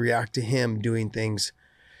 they had to react to him doing things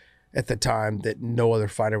at the time that no other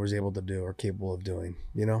fighter was able to do or capable of doing,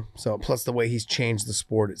 So plus the way he's changed the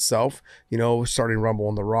sport itself, starting Rumble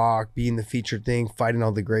on the Rock, being the featured thing, fighting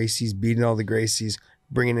all the Gracies, beating all the Gracies,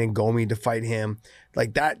 bringing in Gomi to fight him.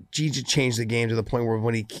 Like that, he changed the game to the point where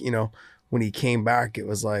when he came back, it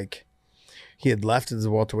was like he had left as a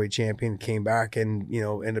welterweight champion, came back and,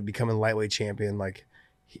 ended up becoming lightweight champion. Like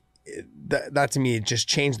that to me, it just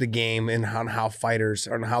changed the game and on how fighters,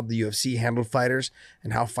 or how the UFC handled fighters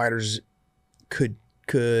and how fighters could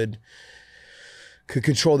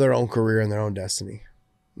control their own career and their own destiny.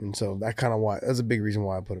 And so that's a big reason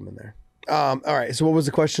why I put him in there. All right. So what was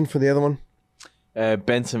the question for the other one?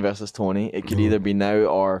 Benson versus Tony. It could either be now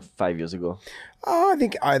or 5 years ago. I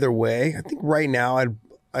think either way. I think right now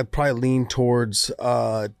I'd probably lean towards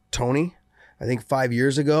Tony. I think 5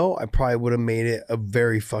 years ago, I probably would have made it a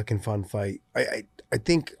very fucking fun fight. I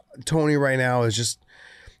think Tony right now is just,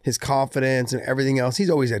 his confidence and everything else. He's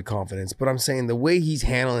always had confidence, but I'm saying the way he's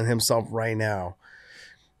handling himself right now,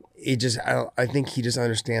 I think he just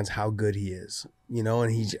understands how good he is, you know.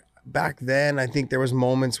 And back then, I think there was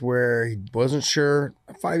moments where he wasn't sure.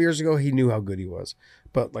 5 years ago, he knew how good he was,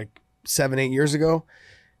 but like 7-8 years ago,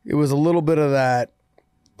 it was a little bit of that.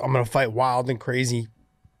 I'm gonna fight wild and crazy,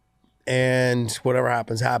 and whatever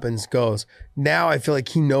happens goes. Now I feel like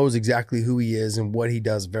he knows exactly who he is and what he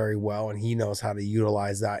does very well, and he knows how to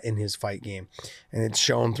utilize that in his fight game, and it's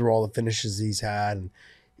shown through all the finishes he's had. And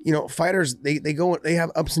you know, fighters, they have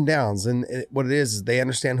ups and downs, and what it is they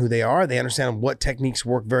understand who they are, they understand what techniques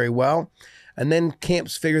work very well, and then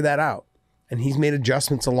camps figure that out. And he's made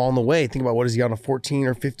adjustments along the way. Think about, what is he on, a 14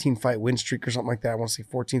 or 15 fight win streak or something like that? I want to say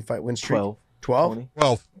 14 fight win streak. 12?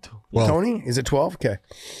 12. Tony? Is it 12? Okay.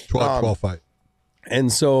 12 fight.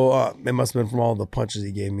 And so it must have been from all the punches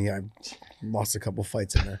he gave me. I lost a couple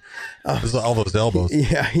fights in there. All those elbows.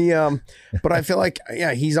 Yeah, but I feel like,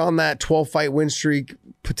 he's on that 12 fight win streak.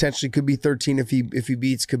 Potentially could be 13 if he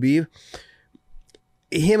beats Khabib.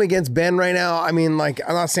 Him against Ben right now, I mean, like,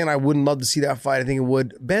 I'm not saying I wouldn't love to see that fight. I think it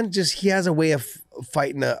would. Ben he has a way of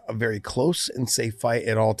fighting a very close and safe fight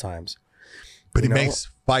at all times. But he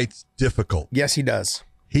makes fights difficult. Yes, he does.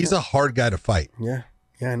 He's a hard guy to fight. Yeah,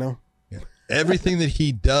 I know. Yeah. Everything that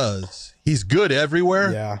he does, he's good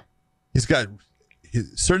everywhere. Yeah. He's got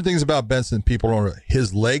certain things about Benson people don't know.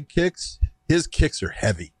 His leg kicks, his kicks are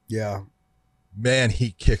heavy. Yeah. Man,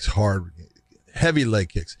 he kicks hard. Heavy leg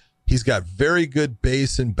kicks. He's got very good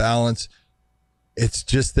base and balance. It's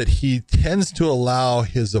just that he tends to allow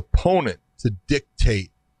his opponent to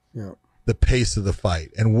dictate the pace of the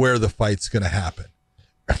fight and where the fight's going to happen.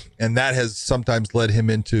 And that has sometimes led him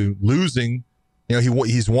into losing. You know,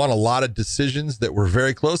 he's won a lot of decisions that were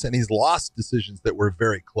very close, and he's lost decisions that were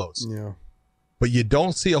very close. Yeah. But you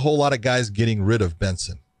don't see a whole lot of guys getting rid of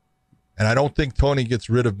Benson. And I don't think Tony gets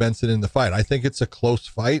rid of Benson in the fight. I think it's a close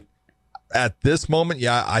fight. At this moment,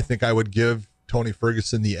 I think I would give Tony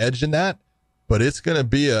Ferguson the edge in that, but it's going to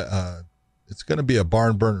be a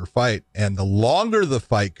barn burner fight. And the longer the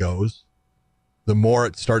fight goes, the more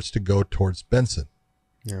it starts to go towards Benson.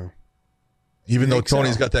 Yeah. Even though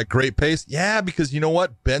Tony's got that great pace. Yeah, because you know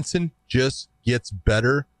what? Benson just gets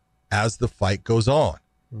better as the fight goes on.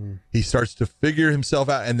 He starts to figure himself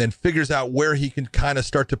out and then figures out where he can kind of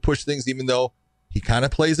start to push things, even though he kind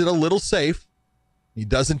of plays it a little safe. He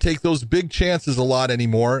doesn't take those big chances a lot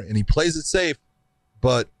anymore, and he plays it safe.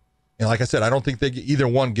 But, you know, like I said, I don't think either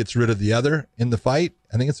one gets rid of the other in the fight.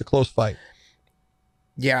 I think it's a close fight.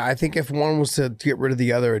 Yeah, I think if one was to get rid of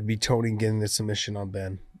the other, it'd be Tony getting the submission on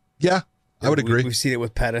Ben. Yeah, I would agree. We've seen it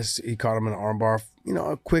with Pettis. He caught him in an armbar. You know,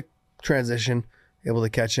 a quick transition, able to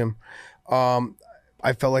catch him.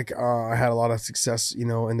 I felt like I had a lot of success, you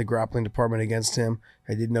know, in the grappling department against him.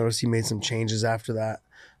 I did notice he made some changes after that.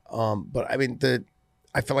 But I mean,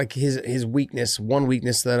 I felt like his weakness, one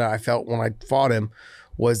weakness that I felt when I fought him,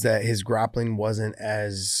 was that his grappling wasn't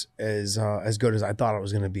as good as I thought it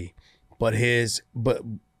was going to be. But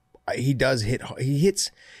he does hit. He hits.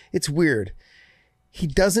 It's weird. He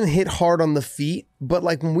doesn't hit hard on the feet, but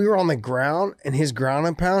like when we were on the ground and his ground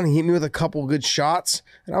and pound, he hit me with a couple good shots,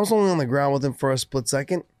 and I was only on the ground with him for a split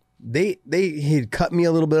second. He'd cut me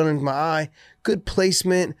a little bit under my eye. Good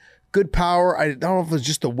placement, good power. I don't know if it was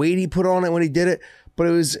just the weight he put on it when he did it, but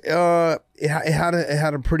it was it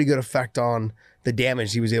had a pretty good effect on the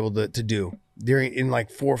damage he was able to do in like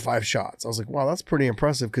 4 or 5 shots. I was like, wow, that's pretty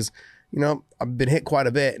impressive, because you know, I've been hit quite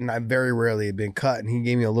a bit, and I very rarely have been cut. And he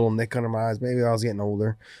gave me a little nick under my eyes. Maybe I was getting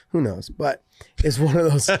older. Who knows? But it's one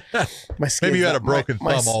of those. My skin. Maybe you had a broken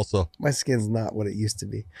thumb also. My skin's not what it used to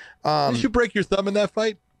be. Did you break your thumb in that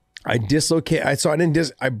fight? I dislocated.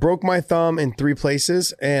 I broke my thumb in 3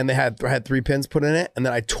 places, and I had 3 pins put in it, and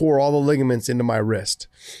then I tore all the ligaments into my wrist.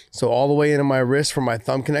 So all the way into my wrist from my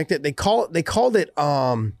thumb connected. They called it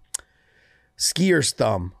skier's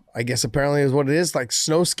thumb. I guess apparently is what it is. Like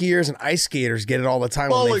snow skiers and ice skaters get it all the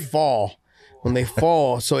time when they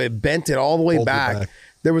fall. So it bent it all the way back.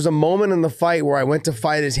 There was a moment in the fight where I went to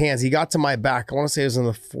fight his hands. He got to my back. I want to say it was in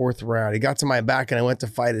the 4th round. He got to my back, and I went to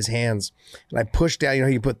fight his hands. And I pushed down. You know,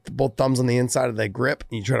 you put both thumbs on the inside of the grip,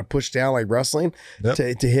 and you try to push down like wrestling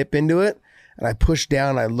to hip into it. And I pushed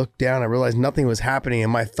down. I looked down. I realized nothing was happening,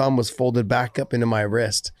 and my thumb was folded back up into my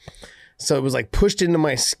wrist. So it was like pushed into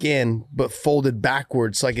my skin, but folded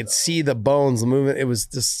backwards so I could see the bones moving. It was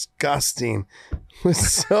disgusting. It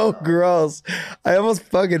was so gross. I almost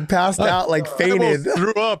fucking passed out, like fainted. I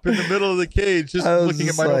threw up in the middle of the cage just looking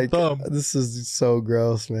at my own thumb. This is so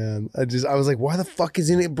gross, man. I was like, why the fuck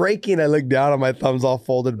isn't it breaking? I looked down and my thumb's all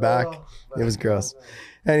folded back. It was gross.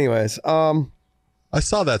 Anyways, I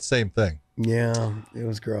saw that same thing. Yeah, it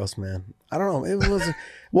was gross, man. I don't know. It was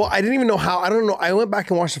well, I didn't even know how. I don't know. I went back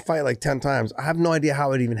and watched the fight like 10 times. I have no idea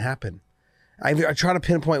how it even happened. I try to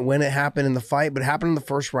pinpoint when it happened in the fight, but it happened in the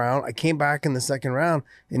first round. I came back in the second round,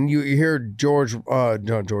 and you hear Joe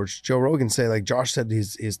Rogan say, like, Josh said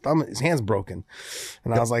his hand's broken.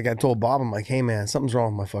 And I was like, I told Bob, I'm like, hey man, something's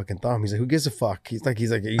wrong with my fucking thumb. He's like, who gives a fuck? He's like,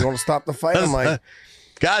 you want to stop the fight? I'm like,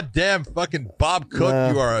 goddamn fucking Bob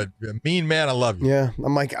Cook, you are a mean man. I love you. Yeah,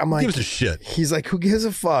 I'm like, who gives a shit? He's like, who gives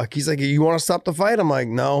a fuck? He's like, you want to stop the fight? I'm like,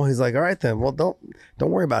 no. He's like, all right then. Well, don't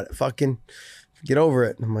worry about it. Fucking get over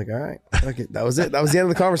it. I'm like, all right. Okay, that was it. That was the end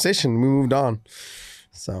of the conversation. We moved on.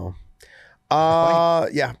 So,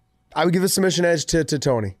 yeah, I would give a submission edge to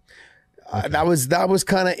Tony. Okay. That was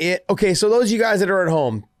kind of it. Okay, so those of you guys that are at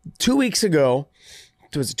home, 2 weeks ago,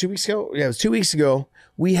 was it 2 weeks ago? Yeah, it was 2 weeks ago.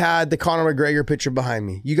 We had the Conor McGregor picture behind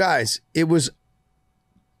me. You guys, it was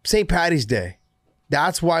St. Paddy's Day.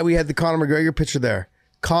 That's why we had the Conor McGregor picture there.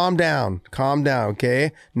 Calm down,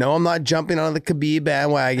 okay? No, I'm not jumping on the Khabib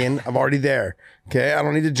bandwagon. I'm already there, okay? I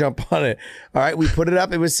don't need to jump on it. All right, we put it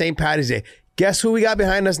up. It was St. Paddy's Day. Guess who we got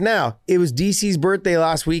behind us now? It was DC's birthday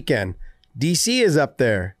last weekend. DC is up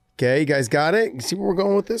there, okay? You guys got it? You see where we're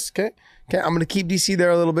going with this, okay? Okay, I'm going to keep DC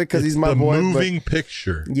there a little bit because he's my boy. Moving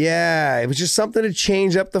picture. Yeah, it was just something to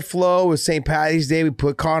change up the flow. With St. Paddy's Day, we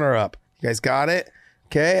put Conor up. You guys got it?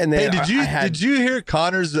 Okay, and then did you hear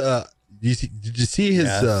Conor's? Did you see his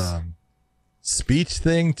speech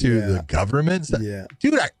thing to the government? Yeah,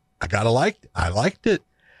 dude, I liked it.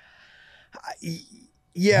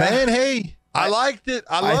 Yeah, man. Hey, I liked it.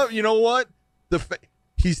 I love. You know what?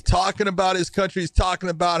 He's talking about his country. He's talking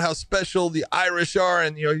about how special the Irish are,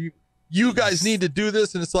 and you guys need to do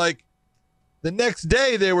this. And it's like the next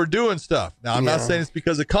day they were doing stuff. Now, I'm not saying it's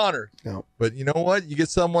because of Conor, but you know what? You get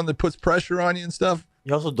someone that puts pressure on you and stuff.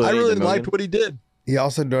 He also I really liked what he did. He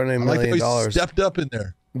also donated $1 million. He stepped up in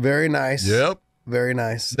there. Very nice. Yep. Very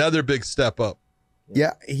nice. Another big step up.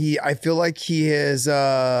 Yeah. I feel like he is,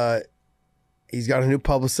 he's got a new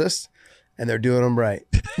publicist and they're doing him right.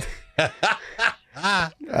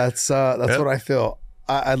 That's what I feel.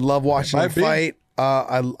 I love watching him fight.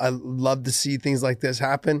 I love to see things like this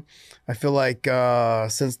happen. I feel like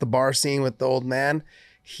since the bar scene with the old man,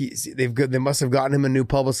 they must have gotten him a new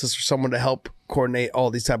publicist or someone to help coordinate all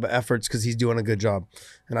these type of efforts because he's doing a good job,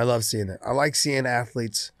 and I love seeing it. I like seeing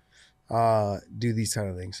athletes do these kind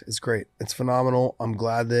of things. It's great. It's phenomenal. I'm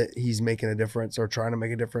glad that he's making a difference or trying to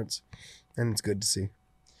make a difference, and it's good to see.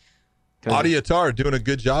 Adi Attar doing a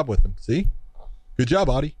good job with him. See, good job,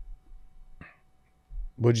 Adi.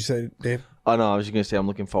 What'd you say, Dave? Oh no, I was just gonna say I'm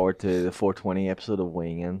looking forward to the 420 episode of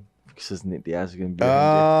Weighing In because Nick Diaz is gonna be.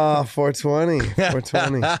 420.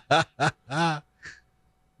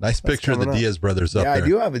 Nice picture of the Diaz brothers up there. Yeah, I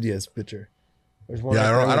do have a Diaz picture. There's one.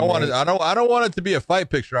 Yeah, I don't want it. I don't want it to be a fight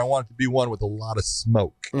picture. I want it to be one with a lot of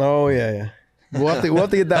smoke. Oh yeah. We'll have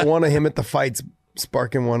to get that one of him at the fights,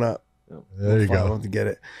 sparking one up. There you go. I'll have to get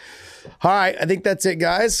it. All right, I think that's it,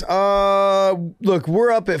 guys. Look, we're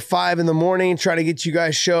up at 5 a.m. trying to get you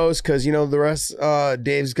guys shows because the rest.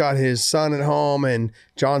 Dave's got his son at home, and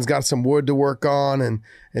John's got some wood to work on,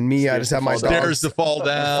 and me, I just have my stairs to fall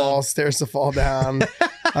down. Stairs to fall down.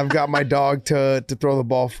 I've got my dog to throw the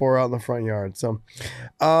ball for out in the front yard. So,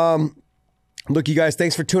 look, you guys,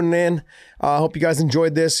 thanks for tuning in. I hope you guys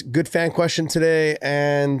enjoyed this. Good fan questions today,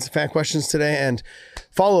 and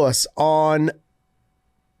follow us on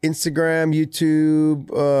Instagram, YouTube,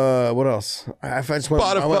 what else? I just went,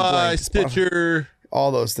 Spotify, Stitcher,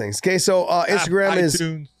 all those things. Okay, so Instagram is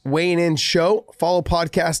Weighing In Show. Follow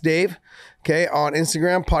Podcast Dave. Okay, on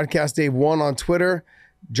Instagram, Podcast Dave 1 on Twitter.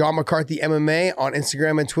 John McCarthy MMA on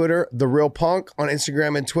Instagram and Twitter. The Real Punk on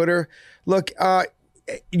Instagram and Twitter. Look,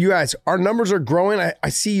 you guys, our numbers are growing. I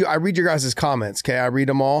see you. I read your guys' comments. Okay, I read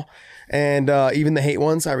them all, and even the hate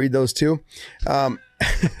ones, I read those too. Know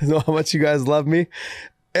how much you guys love me.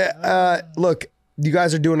 Look, you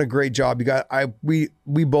guys are doing a great job. We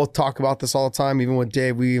both talk about this all the time. Even with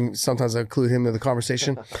Dave, we sometimes include him in the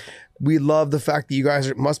conversation. We love the fact that you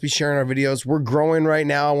guys must be sharing our videos. We're growing right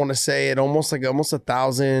now. I want to say at almost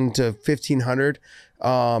 1,000 to 1,500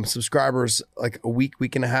 subscribers, like a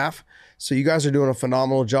week and a half. So you guys are doing a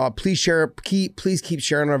phenomenal job. Please share. Please keep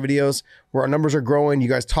sharing our videos where our numbers are growing. You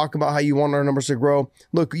guys talk about how you want our numbers to grow.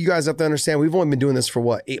 Look, you guys have to understand. We've only been doing this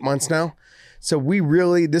for 8 months now. So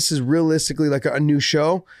this is realistically like a new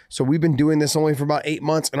show. So we've been doing this only for about 8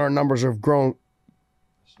 months, and our numbers have grown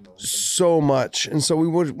so much. And so we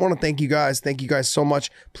would want to thank you guys. Thank you guys so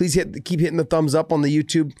much. Please keep hitting the thumbs up on the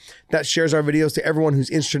YouTube. That shares our videos to everyone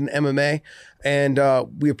who's interested in MMA. And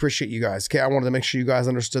we appreciate you guys. Okay, I wanted to make sure you guys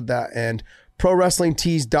understood that. And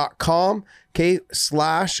prowrestlingtees.com, okay,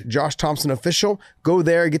 / Josh Thompson official. Go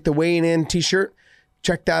there, get the weighing in t-shirt.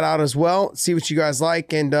 Check that out as well. See what you guys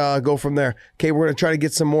like and go from there. Okay, we're going to try to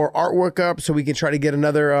get some more artwork up so we can try to get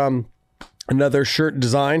another shirt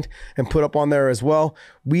designed and put up on there as well.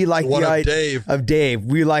 We like one the of idea Dave. of Dave.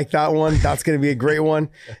 We like that one. That's going to be a great one.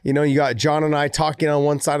 You know, you got John and I talking on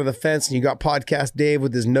one side of the fence, and you got Podcast Dave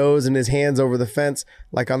with his nose and his hands over the fence,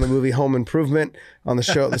 like on the movie Home Improvement on the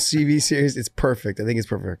show, the CV series. It's perfect. I think it's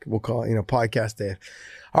perfect. We'll call it, Podcast Dave.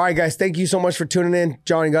 All right, guys. Thank you so much for tuning in.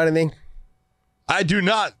 John, you got anything? I do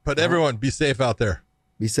not, but everyone be safe out there.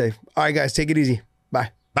 Be safe. All right, guys. Take it easy.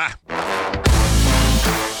 Bye. Bye.